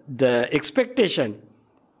the expectation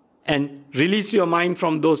and release your mind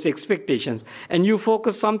from those expectations, and you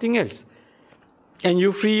focus something else, and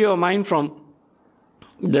you free your mind from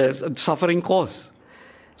the suffering cause.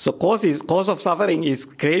 So cause of suffering is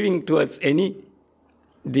craving towards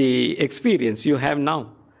the experience you have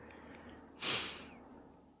now.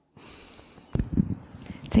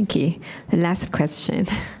 Thank you. The last question.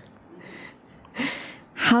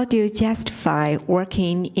 How do you justify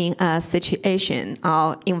working in a situation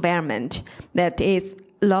or environment that is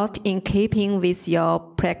not in keeping with your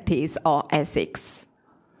practice or ethics?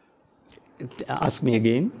 Ask me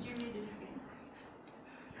again.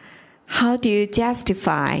 How do you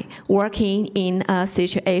justify working in a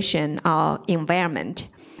situation or environment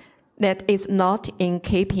that is not in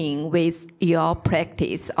keeping with your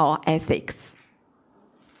practice or ethics?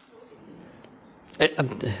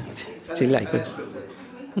 Still like it.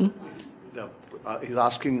 He's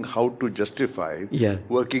asking how to justify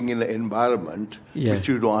working in an environment which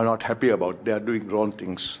you are not happy about. They are doing wrong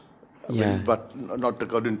things, but not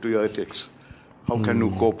according to your ethics. How can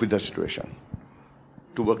you cope with the situation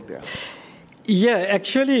to work there? Yeah,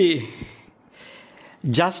 actually,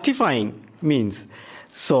 justifying means,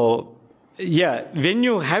 when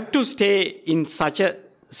you have to stay in such a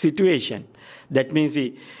situation, that means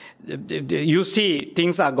you see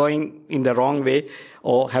things are going in the wrong way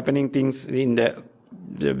or happening things in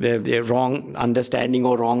the wrong understanding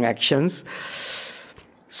or wrong actions.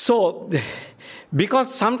 So,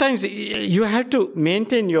 because sometimes you have to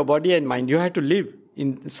maintain your body and mind, you have to live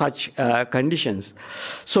in such conditions.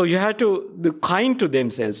 So you have to be kind to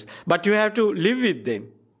themselves, but you have to live with them.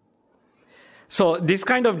 So this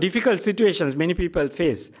kind of difficult situations many people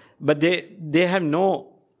face, but they have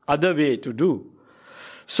no other way to do.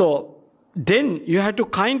 So then you have to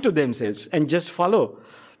kind to themselves and just follow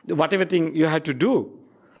whatever thing you have to do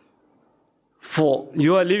for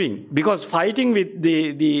your living. Because fighting with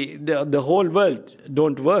the whole world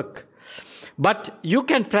don't work. But you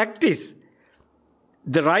can practice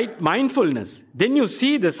the right mindfulness. Then you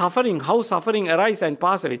see the suffering, how suffering arises and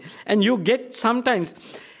passes away. And you get sometimes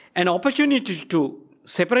an opportunity to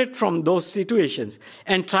separate from those situations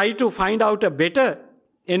and try to find out a better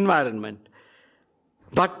environment.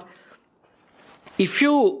 But if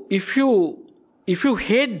you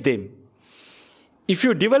hate them, if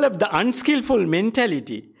you develop the unskillful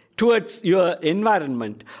mentality towards your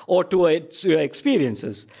environment or towards your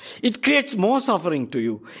experiences, it creates more suffering to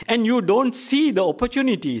you, and you don't see the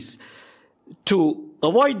opportunities to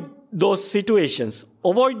avoid those situations,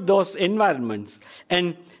 avoid those environments,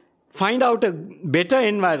 and find out a better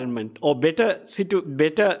environment or better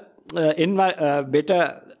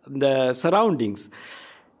the surroundings,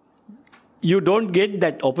 you don't get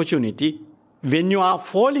that opportunity when you are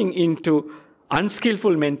falling into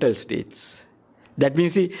unskillful mental states. That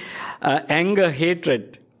means anger,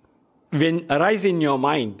 hatred, when arise in your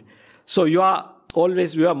mind, so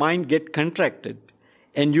your mind get contracted,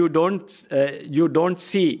 and you don't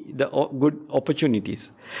see the good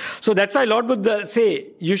opportunities. So that's why Lord Buddha say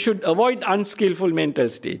you should avoid unskillful mental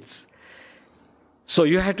states. So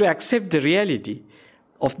you have to accept the reality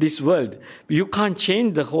of this world. You can't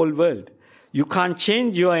change the whole world. You can't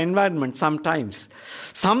change your environment sometimes.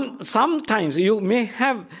 Sometimes you may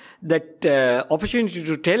have that opportunity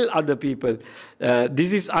to tell other people,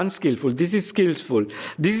 this is unskillful, this is skillful,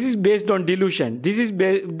 this is based on delusion, this is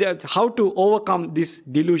how to overcome this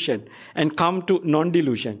delusion and come to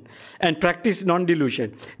non-delusion and practice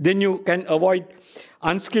non-delusion. Then you can avoid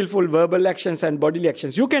unskillful verbal actions and bodily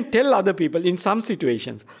actions. You can tell other people in some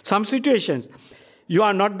situations. Some situations, you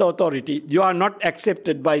are not the authority. You are not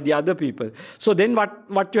accepted by the other people. So then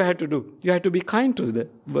what you have to do? You have to be kind to the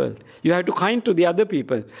world. You have to be kind to the other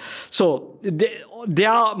people. So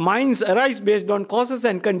their minds arise based on causes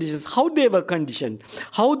and conditions. How they were conditioned.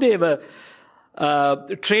 How they were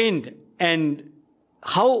trained. And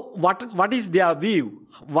what is their view.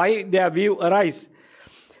 Why their view arise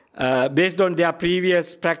based on their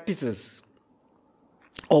previous practices.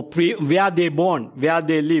 Or where they born. Where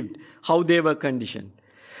they lived. How they were conditioned.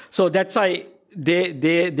 So that's why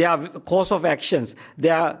their course of actions,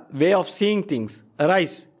 their way of seeing things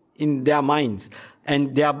arise in their minds.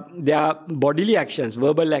 And their bodily actions,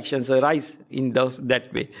 verbal actions arise in that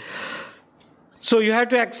way. So you have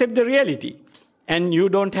to accept the reality. And you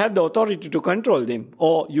don't have the authority to control them.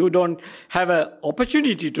 Or you don't have an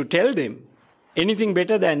opportunity to tell them anything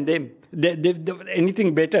better than them.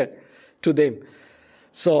 Anything better to them.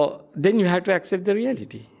 So then you have to accept the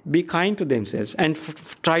reality. Be kind to themselves and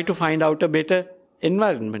try to find out a better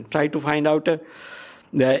environment. Try to find out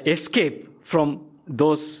the escape from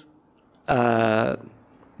those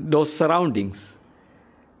surroundings.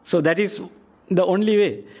 So that is the only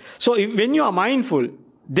way. So when you are mindful,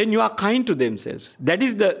 then you are kind to themselves. That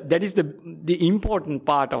is the important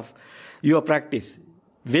part of your practice.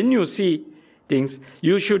 When you see things,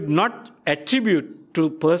 you should not attribute to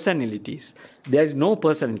personalities. There is no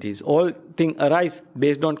personalities. All things arise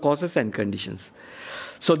based on causes and conditions.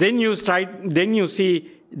 So then you see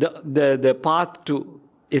the path to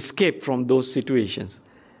escape from those situations.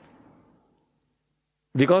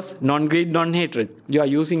 Because non-greed, non-hatred, you are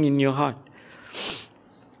using in your heart.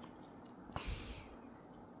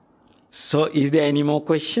 So is there any more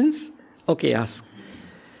questions? Okay, ask.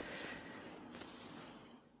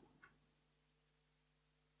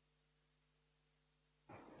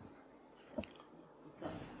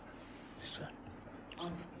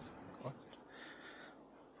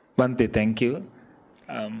 Bhante, thank you.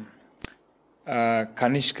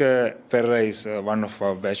 Kanishka Perra is one of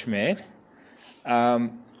our batchmates.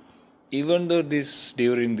 Even though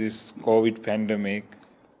during this COVID pandemic,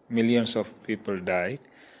 millions of people died,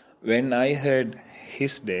 when I heard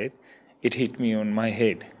his death, it hit me on my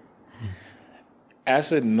head.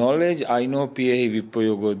 As a knowledge, I know Piyahi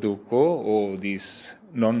Vipayoga Dukkho, or this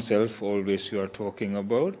non-self always you are talking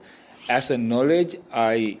about. As a knowledge,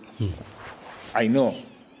 I know.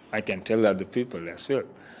 I can tell other people as well.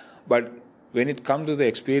 But when it comes to the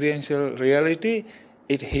experiential reality,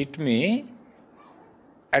 it hit me.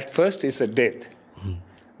 At first, it's a death.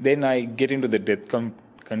 Then I get into the death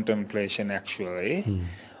contemplation, actually.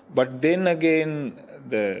 But then again,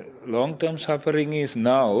 the long-term suffering is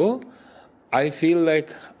now, I feel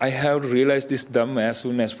like I have to realize this Dhamma as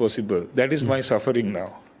soon as possible. That is my suffering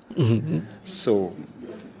now. So,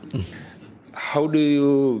 how do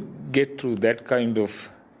you get through that kind of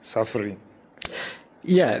suffering?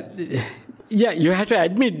 Yeah, you have to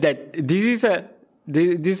admit that this is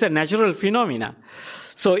a natural phenomena.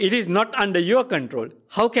 So it is not under your control.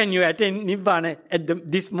 How can you attain Nibbana at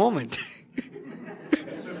this moment?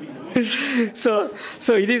 So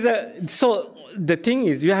the thing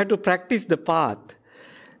is, you have to practice the path.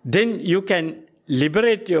 Then you can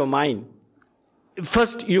liberate your mind.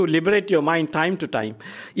 First, you liberate your mind time to time.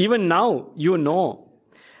 Even now, you know,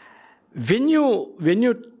 when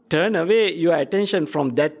you turn away your attention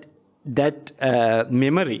from that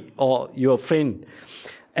memory or your friend,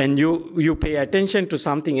 and you pay attention to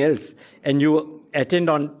something else, and you attend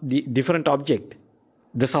on the different object,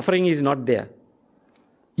 the suffering is not there.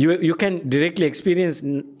 You can directly experience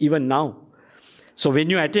even now. So when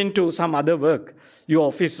you attend to some other work, your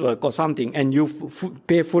office work or something, and you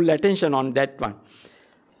pay full attention on that one,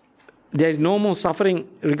 there is no more suffering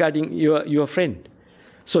regarding your friend.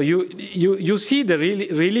 So you see the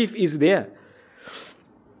relief is there.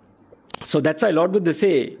 So that's why Lord Buddha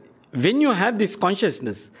say, when you have this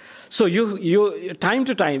consciousness, so you time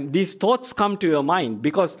to time, these thoughts come to your mind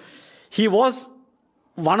because he was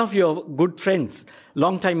one of your good friends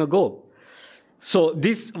long time ago. So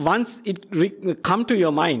this, once it come to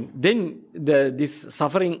your mind, then this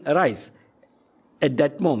suffering arise at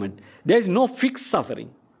that moment. There is no fixed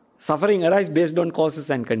suffering. Suffering arises based on causes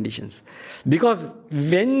and conditions. Because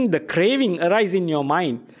when the craving arises in your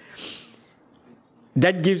mind,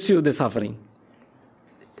 that gives you the suffering.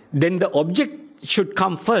 Then the object should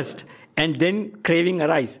come first, and then craving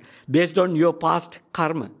arise based on your past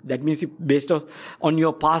karma. That means based on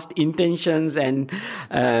your past intentions and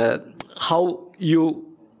how you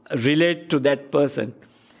relate to that person.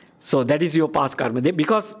 So that is your past karma.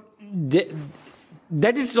 Because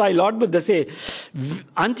that is why Lord Buddha say,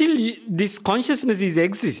 until this consciousness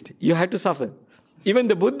exists, you have to suffer. Even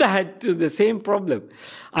the Buddha had the same problem.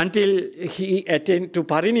 Until he attained to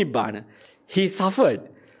Parinibbana, he suffered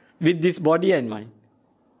with this body and mind.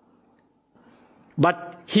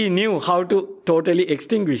 But he knew how to totally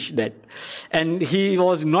extinguish that. And he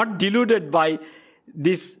was not deluded by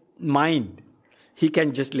this mind. He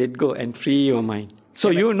can just let go and free your mind.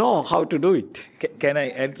 So you know how to do it. Can I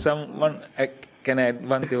add Can I add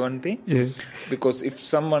one thing? Yeah. Because if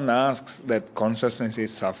someone asks that consciousness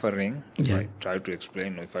is suffering, Yeah. I try to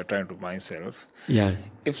explain, if I try to myself, Yeah.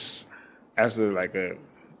 if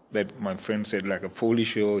that my friend said, like a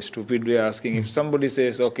foolish or stupid way asking, if somebody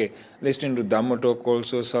says, okay, listening to Dhamma talk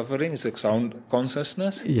also suffering, it's a sound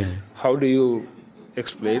consciousness. Yeah. How do you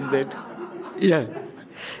explain that? Yeah.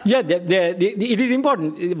 Yeah, it is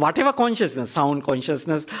important. Whatever consciousness, sound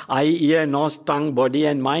consciousness, eye, ear, nose, tongue, body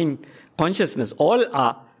and mind consciousness, all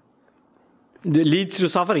leads to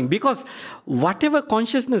suffering. Because whatever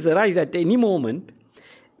consciousness arises at any moment,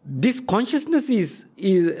 this consciousness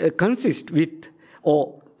consists with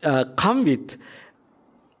or come with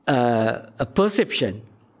a perception,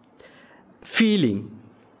 feeling.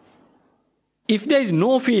 If there is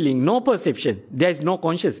no feeling, no perception, there is no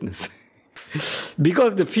consciousness.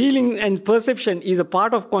 Because the feeling and perception is a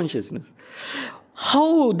part of consciousness.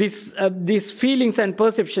 How these feelings and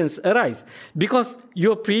perceptions arise? Because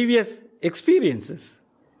your previous experiences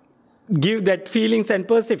give that feelings and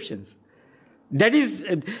perceptions. That is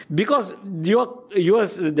because the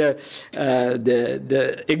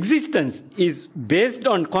existence is based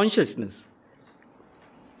on consciousness.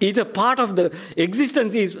 It's a part of the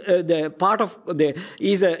existence is the part of the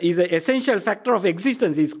is an essential factor of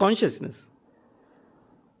existence is consciousness.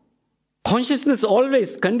 Consciousness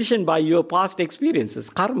always conditioned by your past experiences,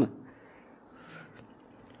 karma.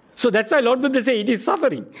 So that's why Lord Buddha says it is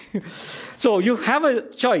suffering. So you have a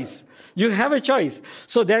choice. You have a choice.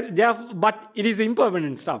 So but it is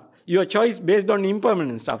impermanent stuff. Your choice based on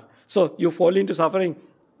impermanent stuff. So you fall into suffering.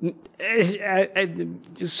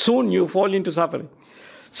 Soon you fall into suffering.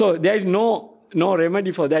 So there is no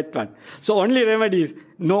remedy for that one. So only remedy is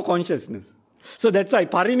no consciousness. So that's why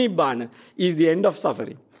Parinibbana is the end of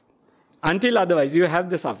suffering. Until otherwise, you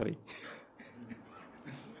have the suffering.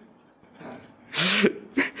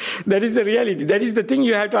 That is the reality. That is the thing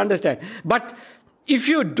you have to understand. But if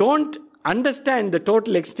you don't understand the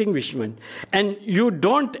total extinguishment and you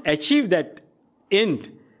don't achieve that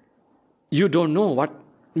end, you don't know what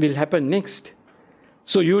will happen next.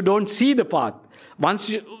 So you don't see the path.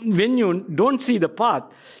 When you don't see the path,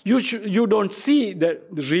 you don't see the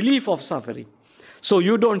relief of suffering. So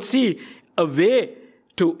you don't see a way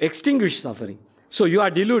to extinguish suffering. So you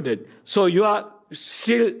are deluded. So you are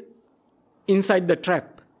still inside the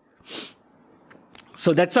trap.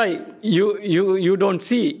 So that's why you don't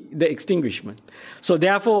see the extinguishment. So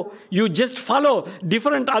therefore, you just follow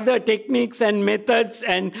different other techniques and methods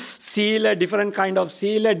and sila, different kind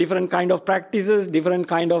of practices, different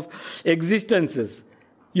kind of existences.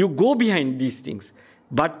 You go behind these things.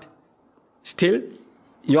 But still,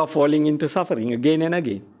 you are falling into suffering again and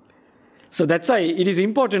again. So that's why it is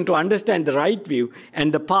important to understand the right view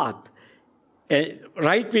and the path.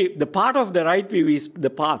 Right view, the part of the right view is the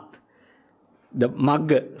path, the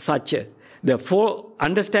magga, satya.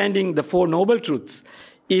 Understanding the Four Noble Truths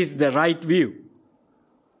is the right view.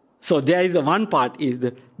 So there is one part is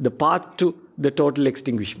the path to the total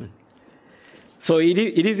extinguishment. So it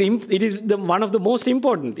is one of the most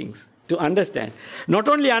important things to understand. Not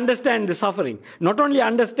only understand the suffering, not only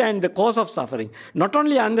understand the cause of suffering, not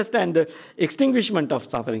only understand the extinguishment of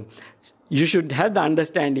suffering, you should have the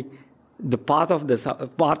understanding the path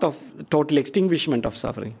of total extinguishment of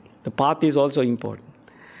suffering. The path is also important.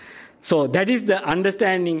 So that is the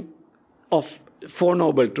understanding of Four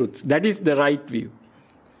Noble Truths. That is the right view.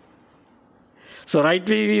 So right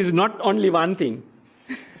view is not only one thing.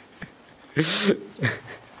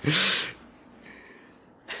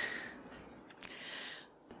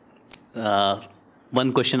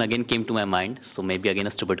 One question again came to my mind, so maybe again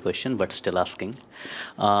a stupid question, but still asking.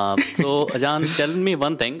 So Ajahn, tell me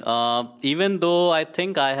one thing. Even though I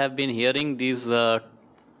think I have been hearing these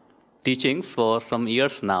teachings for some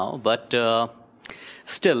years now, but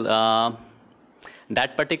still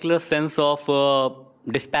that particular sense of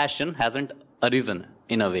dispassion hasn't arisen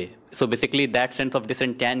in a way. So basically that sense of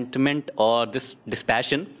disenchantment or this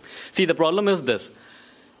dispassion. See, the problem is this.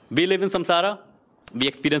 We live in samsara, we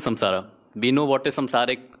experience samsara. We know what is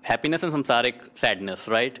samsaric happiness and samsaric sadness,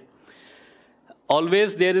 right?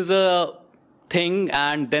 Always there is a thing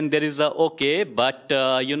and then there is a okay, but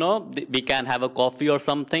we can have a coffee or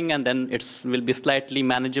something and then it will be slightly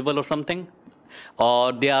manageable or something.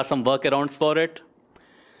 Or there are some workarounds for it.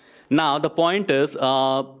 Now the point is,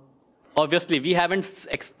 obviously we haven't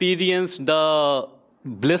experienced the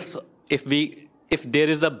bliss, if there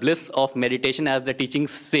is a bliss of meditation as the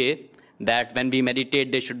teachings say, that when we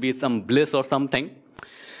meditate, there should be some bliss or something.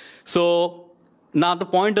 So now the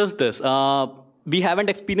point is this. We haven't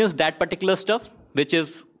experienced that particular stuff, which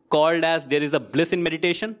is called as there is a bliss in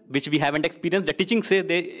meditation, which we haven't experienced. The teaching says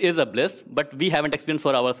there is a bliss, but we haven't experienced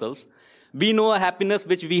for ourselves. We know a happiness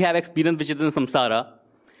which we have experienced, which is in samsara.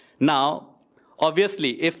 Now,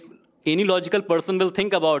 obviously, if any logical person will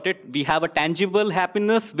think about it, we have a tangible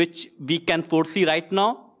happiness which we can foresee right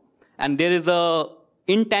now, and there is a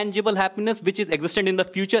intangible happiness which is existent in the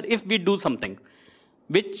future if we do something,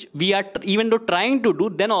 which we are even though trying to do,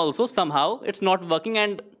 then also somehow it's not working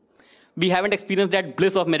and we haven't experienced that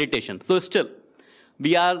bliss of meditation. So still,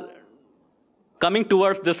 we are coming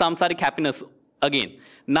towards the samsaric happiness again.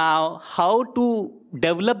 Now, how to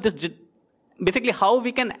develop this, basically how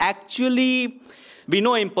we can actually, we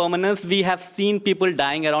know impermanence, we have seen people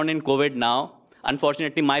dying around in COVID now.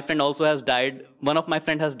 Unfortunately, my friend also has died. One of my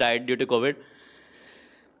friends has died due to COVID.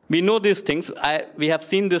 We know these things. We have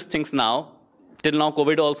seen these things now. Till now,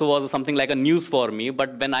 COVID also was something like a news for me.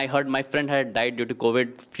 But when I heard my friend had died due to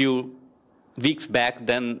COVID few weeks back,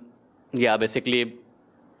 then, basically,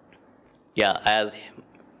 as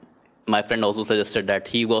my friend also suggested that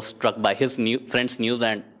he was struck by his friend's news.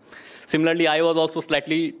 And similarly, I was also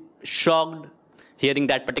slightly shocked hearing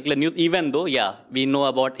that particular news, even though, we know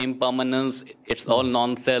about impermanence. It's all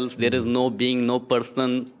non-self. There is no being, no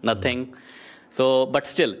person, nothing. So, but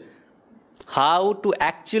still, how to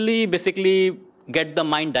actually basically get the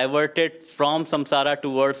mind diverted from samsara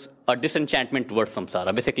towards a disenchantment towards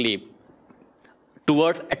samsara, basically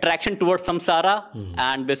towards attraction towards samsara,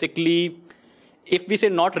 and basically, if we say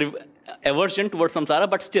not aversion towards samsara,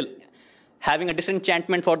 but still having a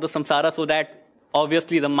disenchantment for the samsara so that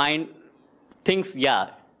obviously the mind thinks,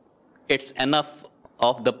 it's enough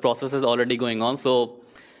of the processes already going on, so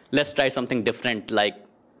let's try something different, like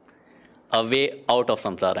a way out of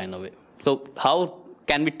samsara in a way. So how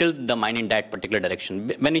can we tilt the mind in that particular direction?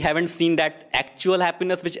 When we haven't seen that actual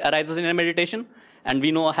happiness which arises in a meditation, and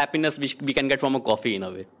we know a happiness which we can get from a coffee in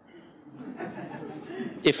a way.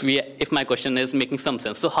 If my question is making some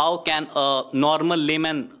sense. So how can a normal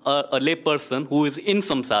layman, a lay person who is in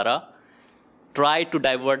samsara, try to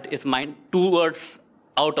divert his mind towards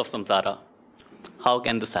out of samsara? How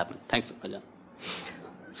can this happen? Thanks, Ajahn.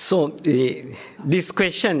 So this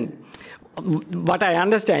question, what I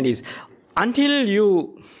understand is, until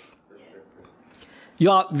you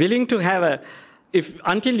are willing to have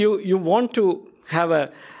until you want to have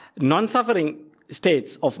a non-suffering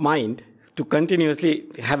states of mind, to continuously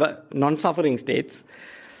have a non-suffering states,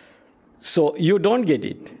 so you don't get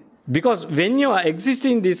it. Because when you are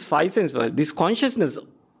existing in this five sense world, this consciousness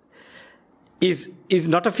is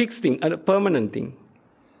not a fixed thing, a permanent thing.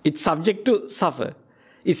 It's subject to suffer.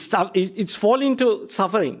 It's fall into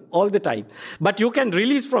suffering all the time. But you can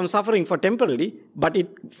release from suffering for temporarily, but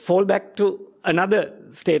it fall back to another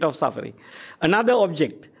state of suffering. Another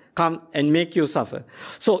object come and make you suffer.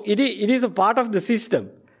 So it is a part of the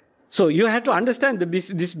system. So you have to understand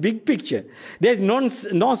this big picture. There is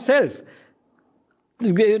no self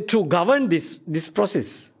to govern this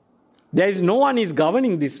process. There is no one is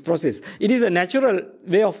governing this process. It is a natural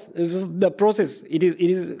way of the process. It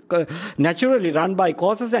is naturally run by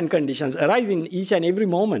causes and conditions, arise in each and every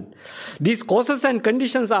moment. These causes and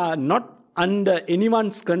conditions are not under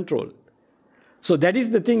anyone's control. So that is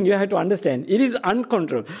the thing you have to understand. It is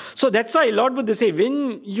uncontrolled. So that's why Lord Buddha say,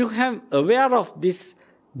 when you have aware of this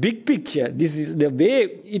big picture, this is the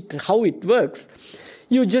way how it works,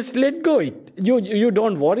 you just let go it. You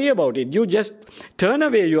don't worry about it. You just turn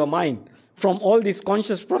away your mind from all this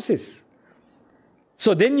conscious process.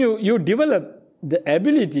 So then you develop the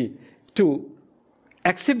ability to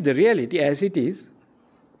accept the reality as it is.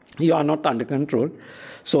 You are not under control.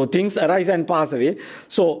 So things arise and pass away.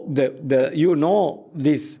 So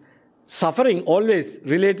this suffering always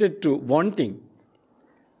related to wanting.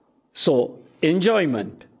 So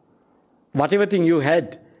enjoyment, whatever thing you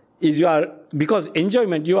had, because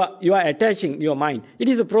enjoyment, you are attaching your mind. It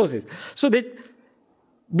is a process. So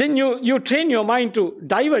then you train your mind to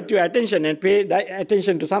divert your attention and pay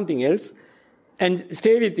attention to something else and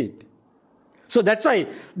stay with it. So that's why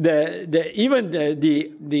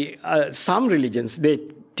some religions, they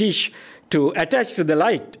teach to attach to the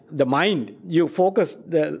light, the mind. You focus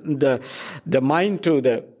the mind to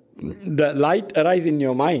the light arise in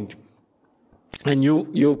your mind, and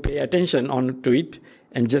you pay attention to it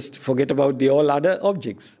and just forget about the all other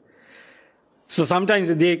objects. So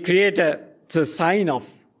sometimes they create a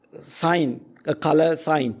color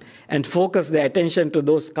sign, and focus the attention to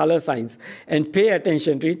those color signs and pay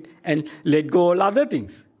attention to it and let go all other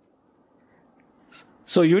things.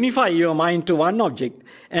 So unify your mind to one object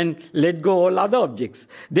and let go all other objects.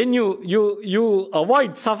 Then you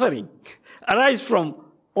avoid suffering arise from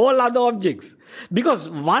all other objects.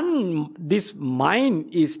 Because this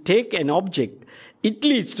mind is take an object, it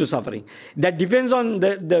leads to suffering. That depends on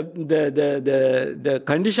the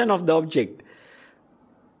condition of the object,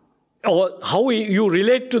 or how you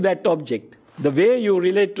relate to that object. The way you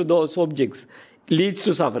relate to those objects leads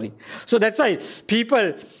to suffering. So that's why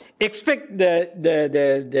people expect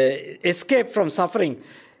the escape from suffering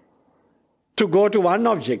to go to one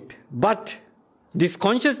object. But this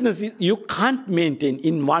consciousness you can't maintain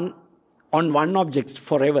on one object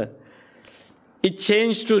forever. It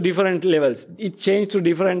changed to different levels. It changed to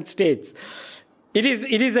different states. It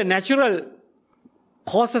is a natural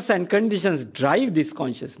causes and conditions drive this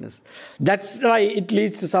consciousness. That's why it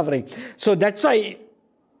leads to suffering. So that's why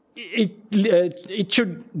it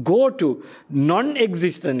should go to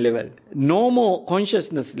non-existent level, no more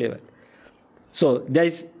consciousness level. So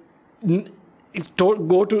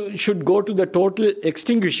should go to the total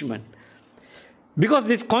extinguishment. Because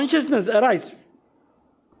this consciousness arises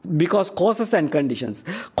because causes and conditions.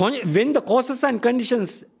 When the causes and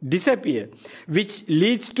conditions disappear, which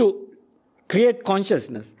leads to create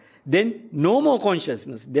consciousness, then no more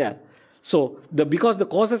consciousness there. So because the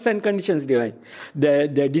causes and conditions divide,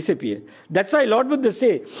 they disappear. That's why Lord Buddha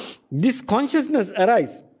say, this consciousness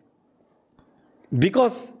arises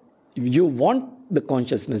because you want the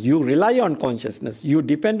consciousness, you rely on consciousness, you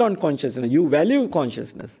depend on consciousness, you value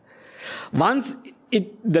consciousness. Once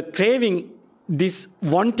the craving, this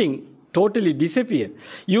wanting totally disappear,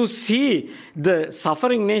 you see the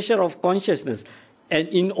suffering nature of consciousness. And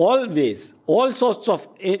in all ways, all sorts of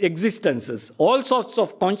existences, all sorts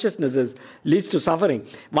of consciousnesses leads to suffering.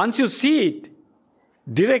 Once you see it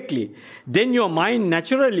directly, then your mind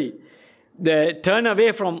naturally turn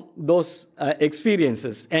away from those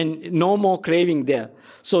experiences and no more craving there.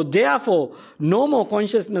 So therefore, no more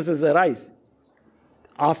consciousnesses arise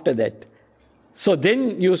after that. So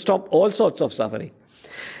then you stop all sorts of suffering.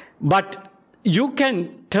 But you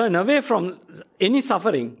can turn away from any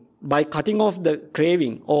suffering by cutting off the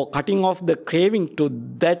craving, or cutting off the craving to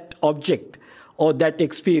that object or that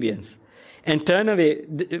experience, and turn away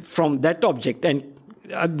from that object and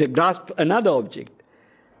grasp another object.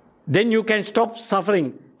 Then you can stop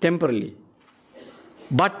suffering temporarily.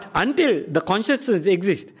 But until the consciousness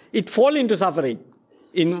exists, it falls into suffering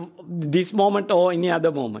in this moment or any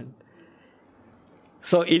other moment.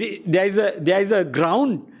 So there is a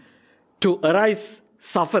ground to arise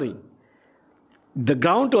suffering. The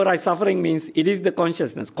ground to arise suffering means it is the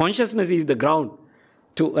consciousness. Consciousness is the ground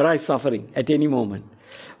to arise suffering at any moment.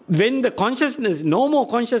 When the consciousness, no more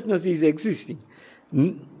consciousness is existing,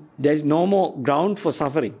 there is no more ground for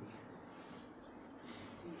suffering.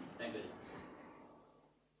 Thank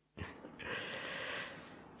you.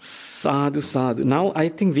 Sadhu, sadhu. Now I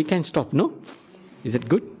think we can stop, no? Is it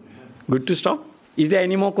good? Good to stop? Is there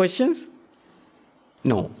any more questions?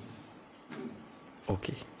 No.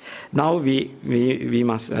 Okay. Now I will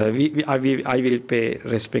pay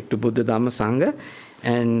respect to Buddha Dhamma Sangha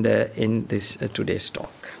and in this today's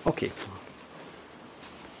talk. Okay.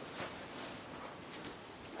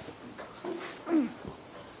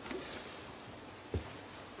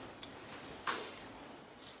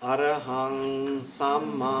 Arahang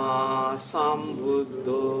Samma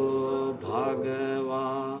Sambuddho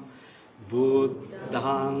Bhagava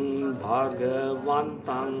Buddhang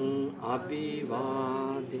Bhagavantang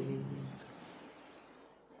Abhivadin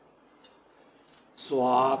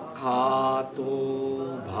Swakhato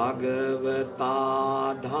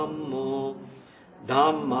bhagavata dhammo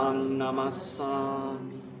dhammang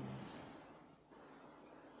namassami.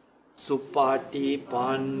 Supatipanno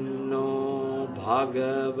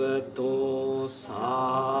bhagavato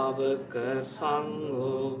savaka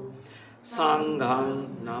sangho sanghang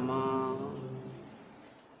namah.